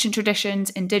ancient traditions,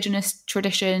 indigenous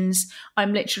traditions.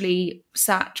 I'm literally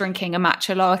sat drinking a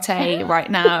matcha latte right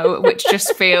now, which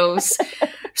just feels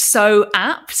so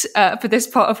apt for this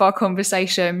part of our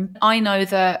conversation. I know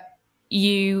that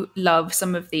you love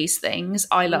some of these things.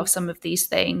 I love some of these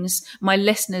things. My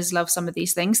listeners love some of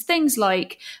these things. Things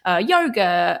like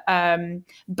yoga,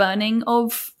 burning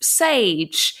of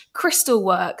sage, crystal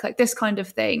work, like this kind of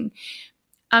thing.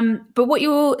 But what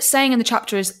you're saying in the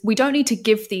chapter is we don't need to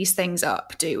give these things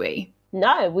up, do we?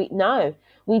 No,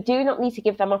 we do not need to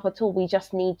give them up at all. We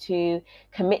just need to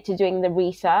commit to doing the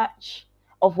research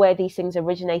of where these things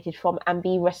originated from and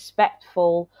be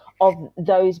respectful of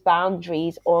those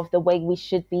boundaries or of the way we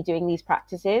should be doing these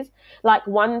practices. Like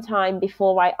one time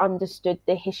before I understood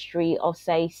the history of,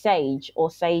 say, sage or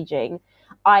saging,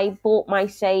 I bought my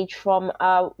sage from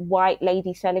a white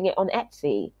lady selling it on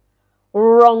Etsy.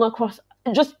 Wrong across,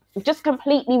 just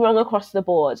completely wrong across the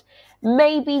board.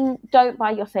 Maybe don't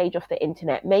buy your sage off the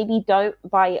internet. Maybe don't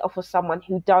buy it off of someone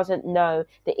who doesn't know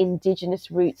the indigenous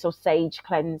roots of sage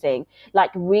cleansing. Like,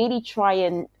 really try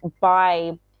and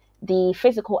buy the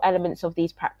physical elements of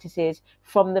these practices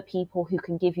from the people who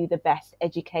can give you the best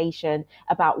education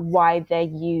about why they're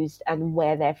used and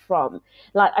where they're from.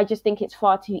 Like, I just think it's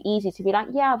far too easy to be like,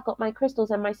 yeah, I've got my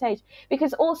crystals and my sage.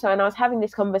 Because also, and I was having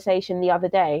this conversation the other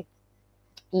day,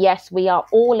 yes, we are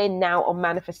all in now on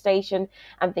manifestation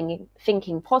and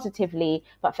thinking positively,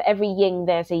 but for every yin,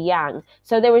 there's a yang.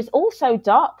 So there is also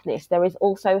darkness. There is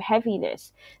also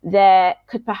heaviness. There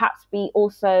could perhaps be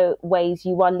also ways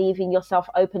you are leaving yourself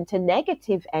open to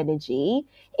negative energy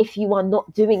if you are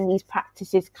not doing these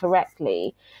practices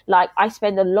correctly. Like, I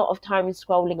spend a lot of time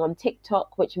scrolling on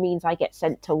TikTok, which means I get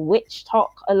sent to witch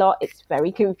talk a lot. It's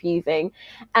very confusing.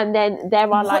 And then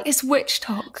there are What is witch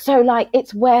talk? So like,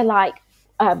 it's where like,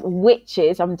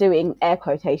 witches, I'm doing air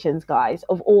quotations, guys,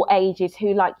 of all ages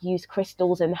who like use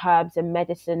crystals and herbs and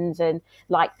medicines and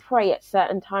like pray at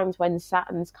certain times when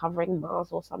Saturn's covering Mars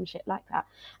or some shit like that.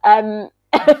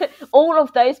 All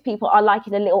of those people are like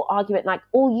in a little argument, like,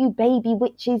 all you baby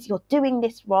witches, you're doing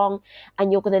this wrong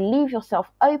and you're going to leave yourself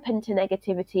open to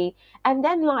negativity. And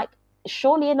then, like,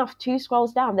 surely enough, 2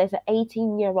 scrolls down, there's an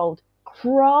 18-year-old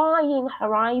crying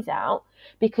her eyes out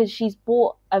because she's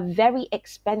bought a very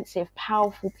expensive,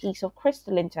 powerful piece of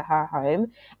crystal into her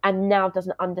home and now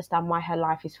doesn't understand why her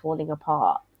life is falling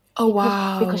apart. Oh,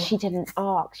 wow. Because she didn't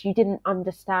ask. You didn't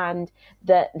understand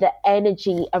the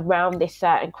energy around this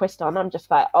certain crystal. And I'm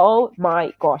just like, oh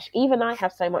my gosh, even I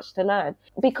have so much to learn.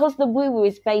 Because the woo-woo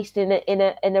is based in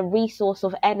a resource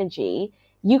of energy,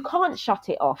 you can't shut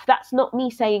it off. That's not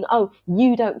me saying, oh,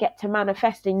 you don't get to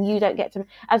manifest and you don't get to...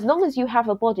 As long as you have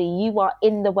a body, you are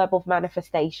in the web of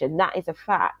manifestation. That is a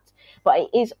fact. But it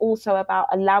is also about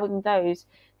allowing those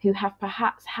who have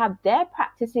perhaps had their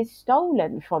practices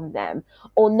stolen from them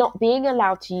or not being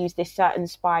allowed to use this certain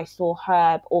spice or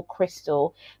herb or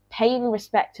crystal, paying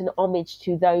respect and homage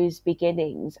to those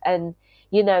beginnings. And,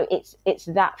 you know, it's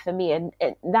that for me. And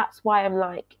that's why I'm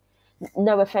like,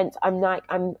 no offense,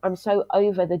 I'm so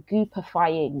over the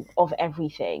goopifying of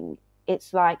everything.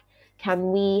 It's like,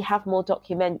 can we have more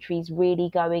documentaries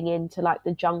really going into like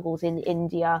the jungles in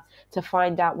India to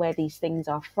find out where these things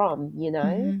are from, you know?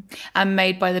 Mm-hmm. And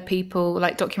made by the people,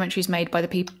 like documentaries made by the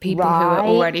people Right. who are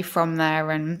already from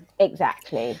there. And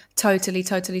exactly. Totally.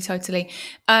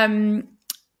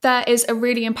 There is a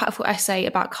really impactful essay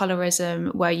about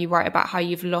colorism where you write about how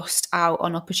you've lost out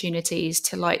on opportunities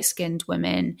to light-skinned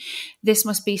women. This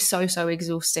must be so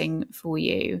exhausting for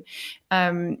you.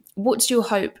 What's your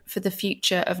hope for the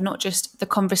future of not just the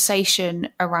conversation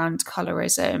around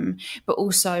colorism, but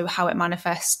also how it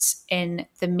manifests in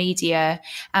the media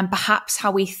and perhaps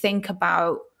how we think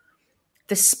about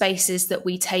the spaces that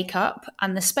we take up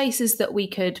and the spaces that we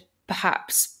could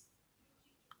perhaps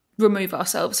remove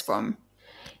ourselves from?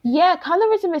 Yeah,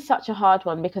 colorism is such a hard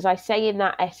one because I say in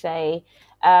that essay,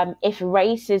 if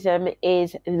racism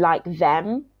is like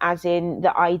them, as in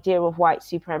the idea of white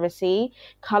supremacy,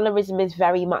 colorism is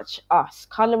very much us.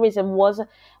 Colorism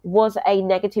was a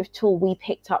negative tool we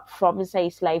picked up from, say,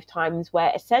 slave times,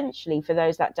 where essentially, for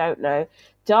those that don't know,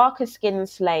 darker skinned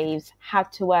slaves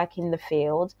had to work in the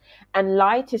field, and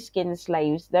lighter skinned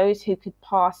slaves, those who could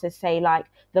pass as, say, like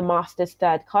the master's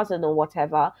third cousin or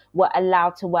whatever, were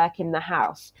allowed to work in the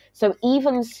house. So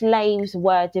even slaves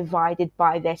were divided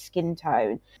by their skin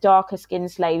tone. Darker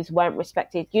skinned slaves weren't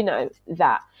respected, you know,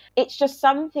 that. It's just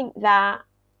something that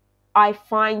I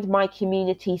find my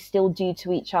community still do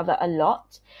to each other a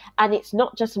lot. And it's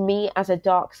not just me as a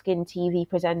dark-skinned TV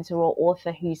presenter or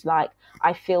author who's like,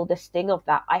 I feel the sting of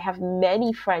that. I have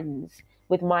many friends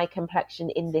with my complexion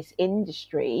in this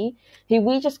industry who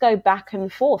we just go back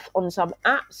and forth on some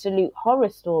absolute horror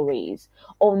stories,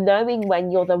 or knowing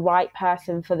when you're the right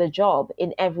person for the job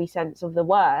in every sense of the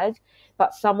word,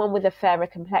 but someone with a fairer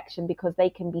complexion, because they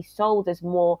can be sold as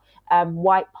more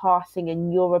white passing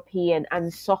and European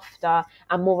and softer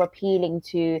and more appealing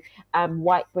to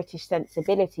white British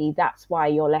sensibility. That's why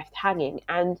you're left hanging.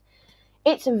 And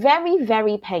it's very,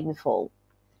 very painful.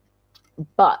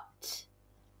 But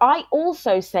I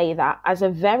also say that as a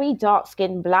very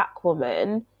dark-skinned Black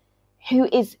woman who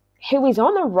is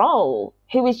on a roll,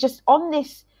 who is just on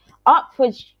this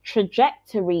upward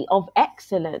trajectory of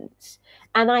excellence.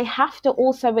 And I have to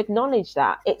also acknowledge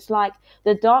that. It's like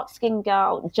the dark-skinned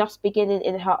girl just beginning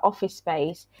in her office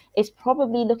space is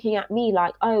probably looking at me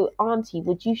like, oh, auntie,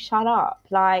 would you shut up?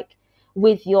 Like,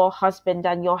 with your husband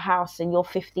and your house and your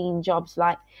 15 jobs,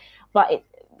 like, but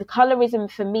the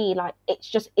colorism for me, like,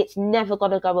 it's never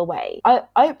going to go away.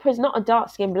 Oprah's not a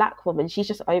dark-skinned Black woman. She's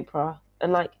just Oprah.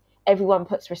 And like, everyone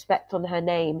puts respect on her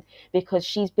name because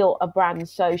she's built a brand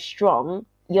so strong.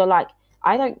 You're like,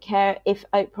 I don't care if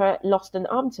Oprah lost an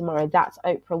arm tomorrow. That's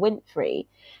Oprah Winfrey.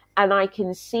 And I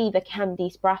can see the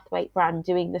Candice Brathwaite brand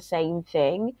doing the same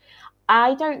thing.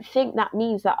 I don't think that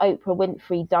means that Oprah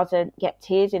Winfrey doesn't get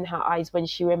tears in her eyes when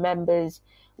she remembers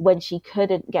when she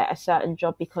couldn't get a certain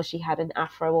job because she had an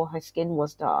afro or her skin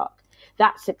was dark.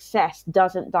 That success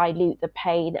doesn't dilute the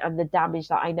pain and the damage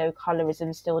that I know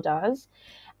colorism still does.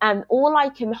 And all I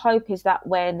can hope is that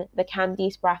when the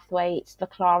Candice Brathwaites, the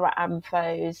Clara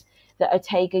Amphos, the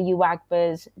Otega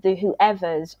Uwagbas, the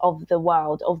whoever's of the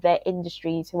world, of their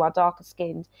industries who are darker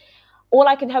skinned, all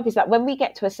I can hope is that when we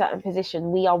get to a certain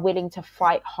position, we are willing to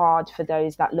fight hard for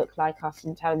those that look like us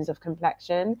in terms of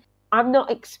complexion. I'm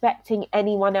not expecting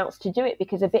anyone else to do it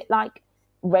because, a bit like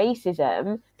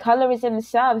racism, colorism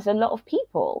serves a lot of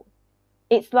people.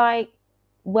 It's like,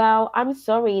 well, I'm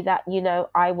sorry that, you know,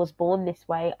 I was born this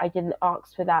way. I didn't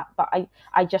ask for that, but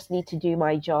I just need to do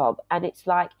my job. And it's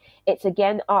like, it's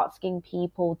again asking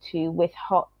people to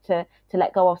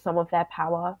let go of some of their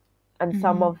power and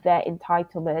some of their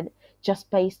entitlement just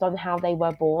based on how they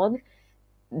were born.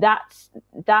 That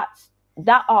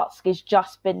ask is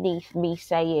just beneath me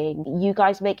saying, you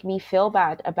guys make me feel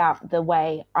bad about the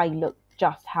way I look,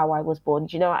 just how I was born.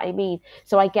 Do you know what I mean?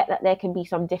 So I get that there can be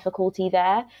some difficulty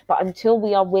there, but until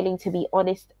we are willing to be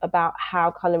honest about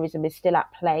how colorism is still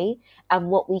at play and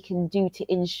what we can do to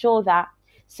ensure that,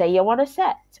 say you're on a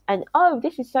set and, oh,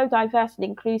 this is so diverse and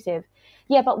inclusive.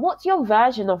 Yeah, but what's your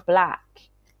version of Black?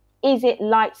 Is it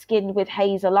light-skinned with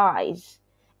hazel eyes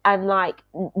and like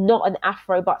not an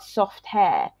afro but soft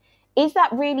hair? Is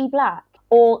that really Black?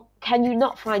 Or can you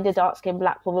not find a dark-skinned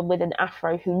Black woman with an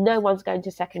afro who no one's going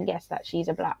to second guess that she's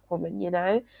a Black woman, you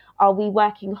know? Are we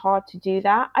working hard to do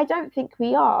that? I don't think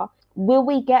we are. Will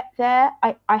we get there?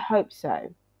 I hope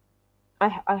so.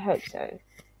 I hope so.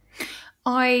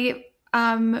 I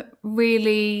am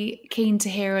really keen to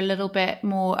hear a little bit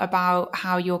more about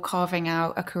how you're carving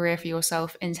out a career for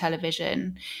yourself in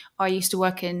television. I used to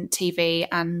work in TV,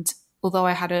 and although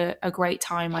I had a great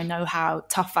time, I know how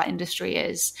tough that industry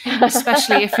is,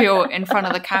 especially if you're in front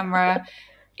of the camera.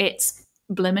 It's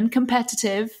blimmin'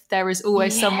 competitive. There is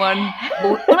always someone,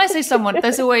 when I say someone,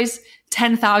 there's always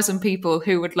 10,000 people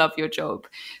who would love your job.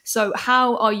 So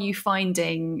how are you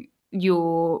finding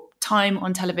your time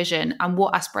on television, and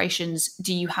what aspirations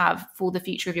do you have for the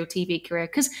future of your TV career?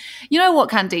 Because you know what,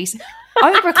 Candice,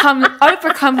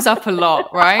 Oprah comes up a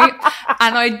lot, right?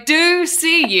 And I do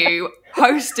see you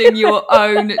hosting your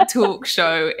own talk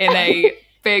show in a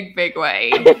big, big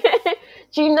way.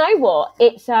 Do you know what?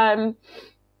 It's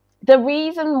the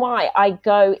reason why I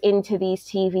go into these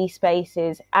TV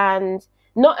spaces, and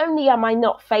not only am I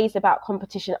not fazed about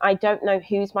competition, I don't know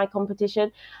who's my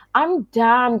competition. I'm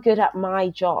damn good at my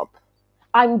job.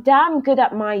 And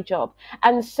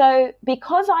so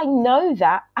because I know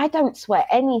that, I don't swear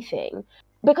anything.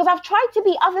 because I've tried to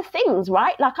be other things,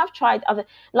 right? Like I've tried other,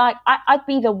 like I'd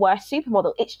be the worst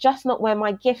supermodel. It's just not where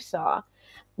my gifts are.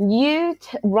 You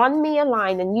run me a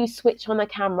line and you switch on a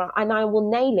camera and I will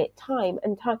nail it time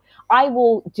and time. I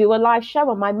will do a live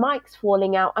show and my mic's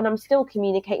falling out and I'm still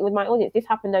communicating with my audience. This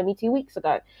happened only 2 weeks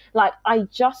ago. Like, I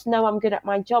just know I'm good at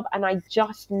my job, and I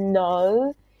just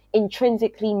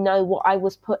intrinsically know what I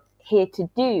was put here to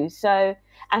do. So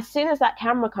as soon as that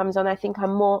camera comes on, I think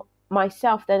I'm more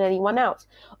myself than anyone else.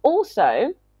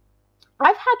 Also,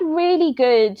 I've had really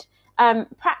good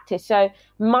practice. So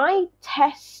my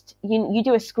test, you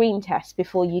do a screen test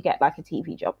before you get like a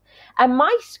TV job. And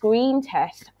my screen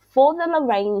test for the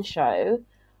Lorraine show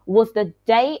was the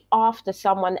day after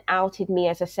someone outed me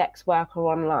as a sex worker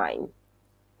online.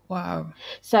 Wow.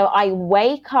 So I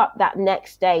wake up that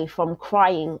next day from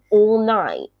crying all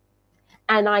night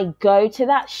and I go to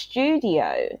that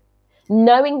studio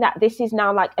knowing that this is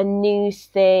now like a news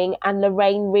thing, and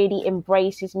Lorraine really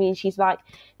embraces me and she's like,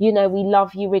 we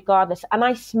love you regardless. And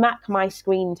I smack my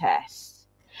screen test.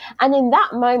 And in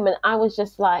that moment, I was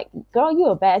just like, girl,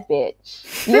 you're a bad bitch.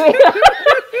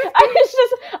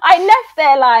 I left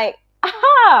there like,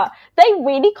 they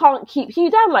really can't keep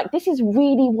you down. Like, this is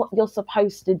really what you're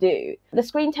supposed to do. The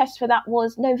screen test for that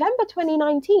was November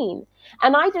 2019.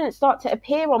 And I didn't start to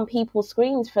appear on people's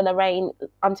screens for Lorraine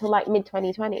until like mid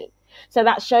 2020. So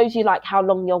that shows you like how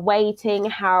long you're waiting,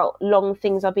 how long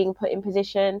things are being put in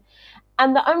position.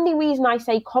 And the only reason I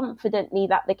say confidently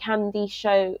that the Candy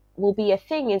show will be a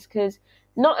thing is because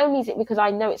not only is it because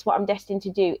I know it's what I'm destined to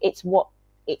do, it's what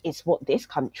this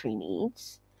country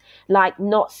needs. Like,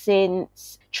 not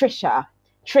since Trisha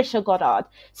Goddard.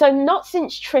 So not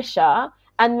since Trisha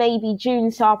and maybe June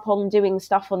Sarpong doing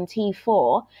stuff on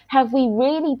T4 have we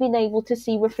really been able to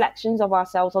see reflections of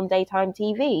ourselves on daytime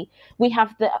TV. We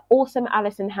have the awesome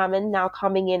Alison Hammond now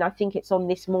coming in. I think it's on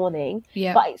this morning.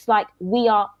 Yeah. But it's like we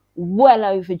are well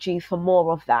overdue for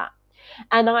more of that.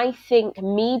 And I think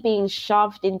me being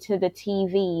shoved into the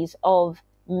TVs of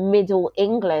Middle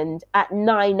England at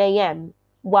 9 a.m.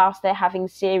 whilst they're having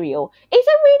cereal is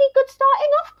a really good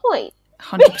starting off point.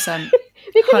 100%.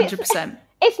 100%.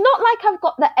 It's not like I've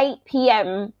got the 8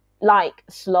 p.m. like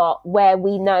slot where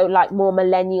we know like more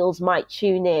millennials might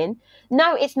tune in.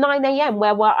 No, it's 9 a.m.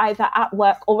 where we're either at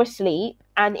work or asleep,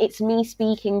 and it's me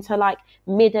speaking to like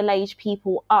middle-aged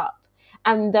people up.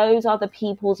 And those are the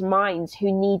people's minds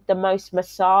who need the most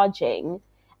massaging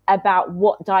about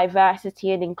what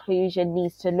diversity and inclusion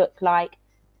needs to look like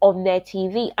on their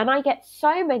TV. And I get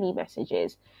so many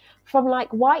messages from like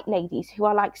white ladies who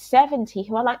are like 70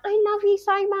 who are like, I love you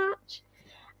so much.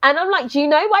 And I'm like, do you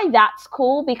know why that's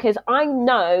cool? Because I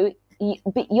know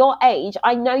your age,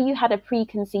 I know you had a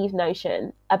preconceived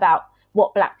notion about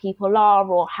what Black people are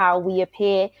or how we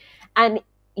appear. And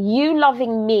you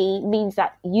loving me means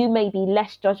that you may be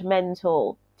less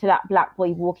judgmental to that Black boy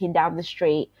walking down the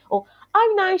street. Or,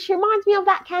 oh no, she reminds me of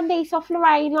that Candice off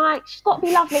Lorraine. Like, she's got to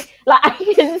be lovely. Like,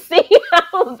 I can see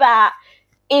how that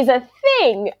is a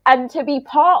thing. And to be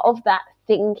part of that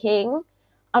thinking,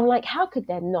 I'm like, how could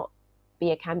there not be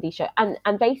a Candy show? And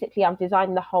basically I've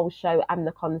designed the whole show and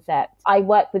the concept. I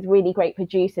work with really great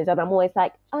producers and I'm always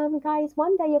like, guys,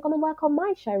 one day you're going to work on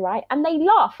my show, right? And they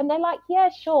laugh and they're like, yeah,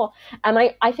 sure. And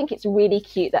I think it's really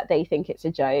cute that they think it's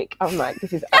a joke. I'm like,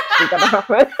 this is actually going to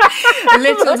happen.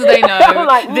 Little do they know,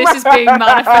 like, this is being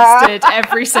manifested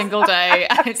every single day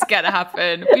and it's going to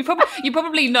happen. You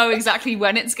probably know exactly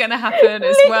when it's going to happen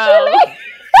as well.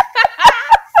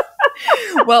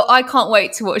 Well, I can't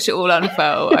wait to watch it all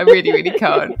unfurl. I really, really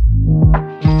can't.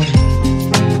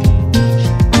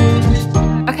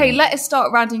 Okay, let us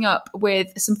start rounding up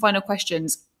with some final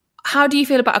questions. How do you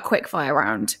feel about a quickfire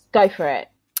round? Go for it.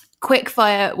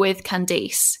 Quickfire with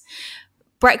Candice.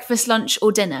 Breakfast, lunch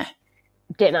or dinner?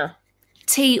 Dinner.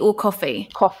 Tea or coffee?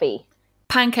 Coffee.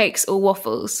 Pancakes or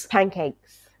waffles?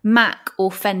 Pancakes. MAC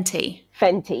or Fenty?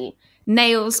 Fenty.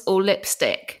 Nails or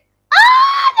lipstick?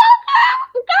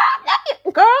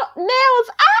 Girl, nails.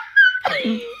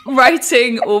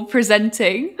 Writing or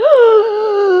presenting?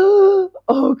 Oh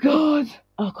God.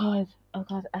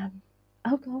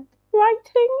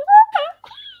 Writing.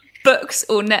 Books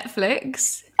or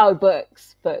Netflix? Oh,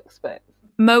 books.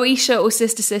 Moesha or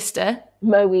Sister?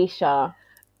 Moesha.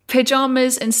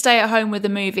 Pyjamas and stay at home with a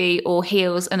movie, or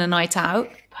heels and a night out?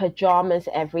 Pyjamas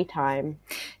every time.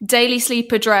 Daily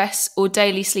sleeper dress or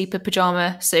daily sleeper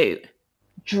pyjama suit?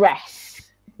 Dress.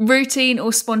 Routine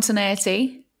or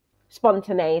spontaneity?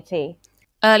 Spontaneity.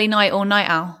 Early night or night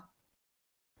owl?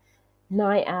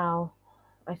 Night owl.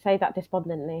 I say that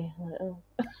despondently.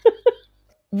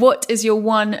 What is your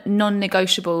one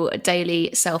non-negotiable daily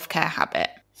self-care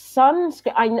habit?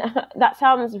 Sunscreen, I know that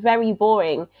sounds very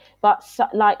boring, but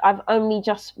like I've only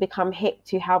just become hip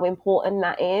to how important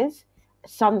that is.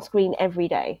 Sunscreen every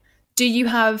day. Do you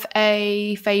have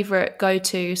a favourite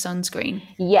go-to sunscreen?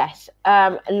 Yes,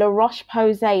 La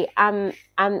Roche-Posay and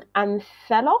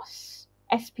Anthelos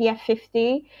SPF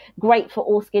 50. Great for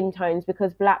all skin tones,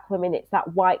 because black women, it's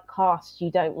that white cast you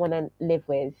don't want to live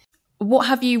with. What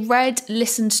have you read,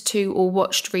 listened to, or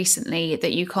watched recently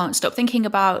that you can't stop thinking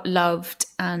about, loved,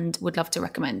 and would love to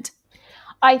recommend?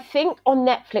 I think on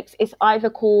Netflix it's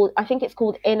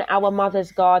called In Our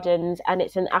Mother's Gardens, and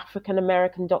it's an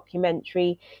African-American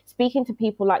documentary speaking to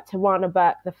people like Tarana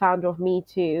Burke, the founder of Me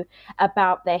Too,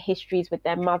 about their histories with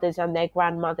their mothers and their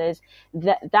grandmothers.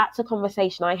 That's a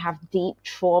conversation I have deep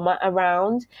trauma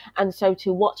around. And so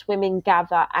to watch women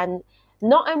gather and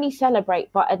not only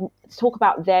celebrate, but talk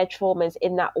about their traumas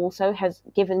in that also has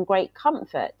given great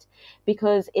comfort,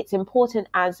 because it's important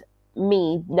as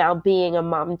me now being a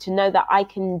mum to know that I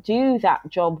can do that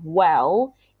job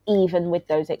well, even with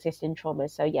those existing traumas.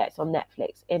 So yeah, it's on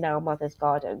Netflix, In Our Mother's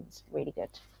Gardens. Really good.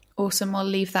 Awesome. I'll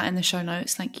leave that in the show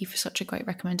notes. Thank you for such a great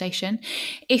recommendation.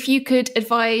 If you could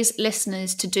advise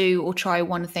listeners to do or try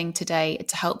one thing today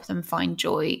to help them find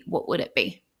joy, what would it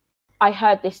be? I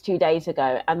heard this 2 days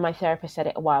ago and my therapist said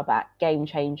it a while back. Game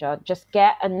changer. Just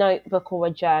get a notebook or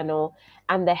a journal,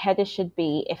 and the header should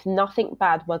be, if nothing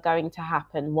bad were going to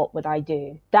happen, what would I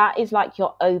do? That is like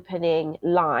your opening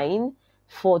line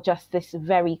for just this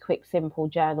very quick, simple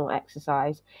journal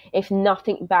exercise. If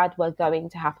nothing bad were going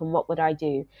to happen, what would I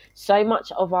do? So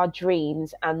much of our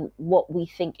dreams and what we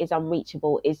think is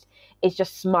unreachable is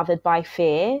just smothered by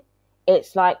fear.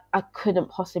 It's like, I couldn't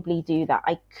possibly do that.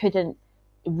 I couldn't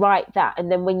write that.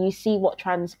 And then when you see what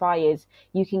transpires,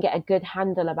 you can get a good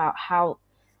handle about how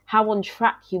on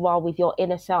track you are with your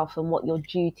inner self and what your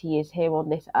duty is here on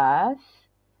this earth.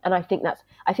 And I think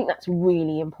that's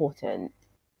really important.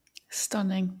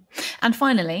 Stunning. And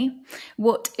finally,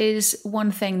 what is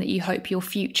one thing that you hope your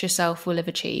future self will have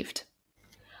achieved?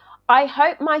 I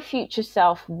hope my future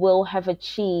self will have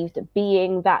achieved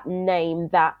being that name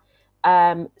that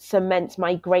cements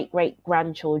my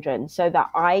great-great-grandchildren, so that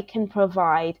I can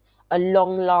provide a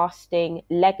long-lasting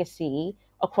legacy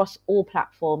across all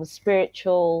platforms,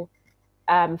 spiritual,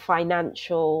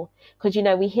 financial, because, you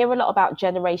know, we hear a lot about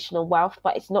generational wealth,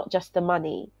 but it's not just the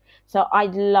money. So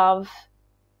I'd love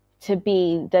to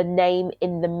be the name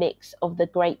in the mix of the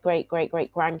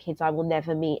great-great-great-great-grandkids I will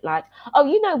never meet. Like, oh,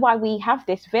 you know why we have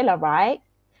this villa, right?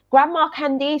 Grandma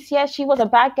Candice, yeah, she was a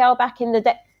bad girl back in the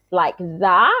day. Like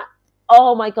that.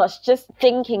 Oh my gosh, just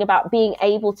thinking about being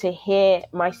able to hear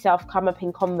myself come up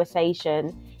in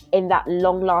conversation in that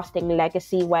long-lasting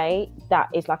legacy way, that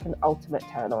is like an ultimate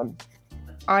turn on.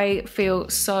 I feel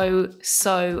so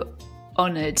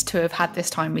honoured to have had this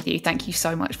time with you. Thank you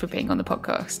so much for being on the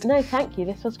podcast. No, thank you.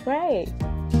 This was great.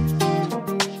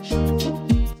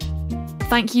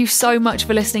 Thank you so much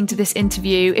for listening to this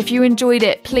interview. If you enjoyed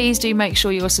it, please do make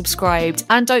sure you're subscribed,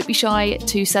 and don't be shy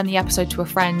to send the episode to a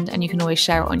friend, and you can always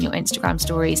share it on your Instagram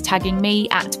stories, tagging me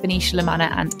at Venetia Lamanna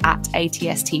and at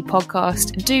ATST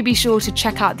Podcast. Do be sure to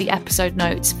check out the episode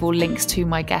notes for links to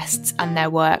my guests and their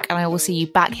work, and I will see you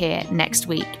back here next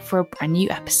week for a brand new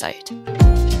episode.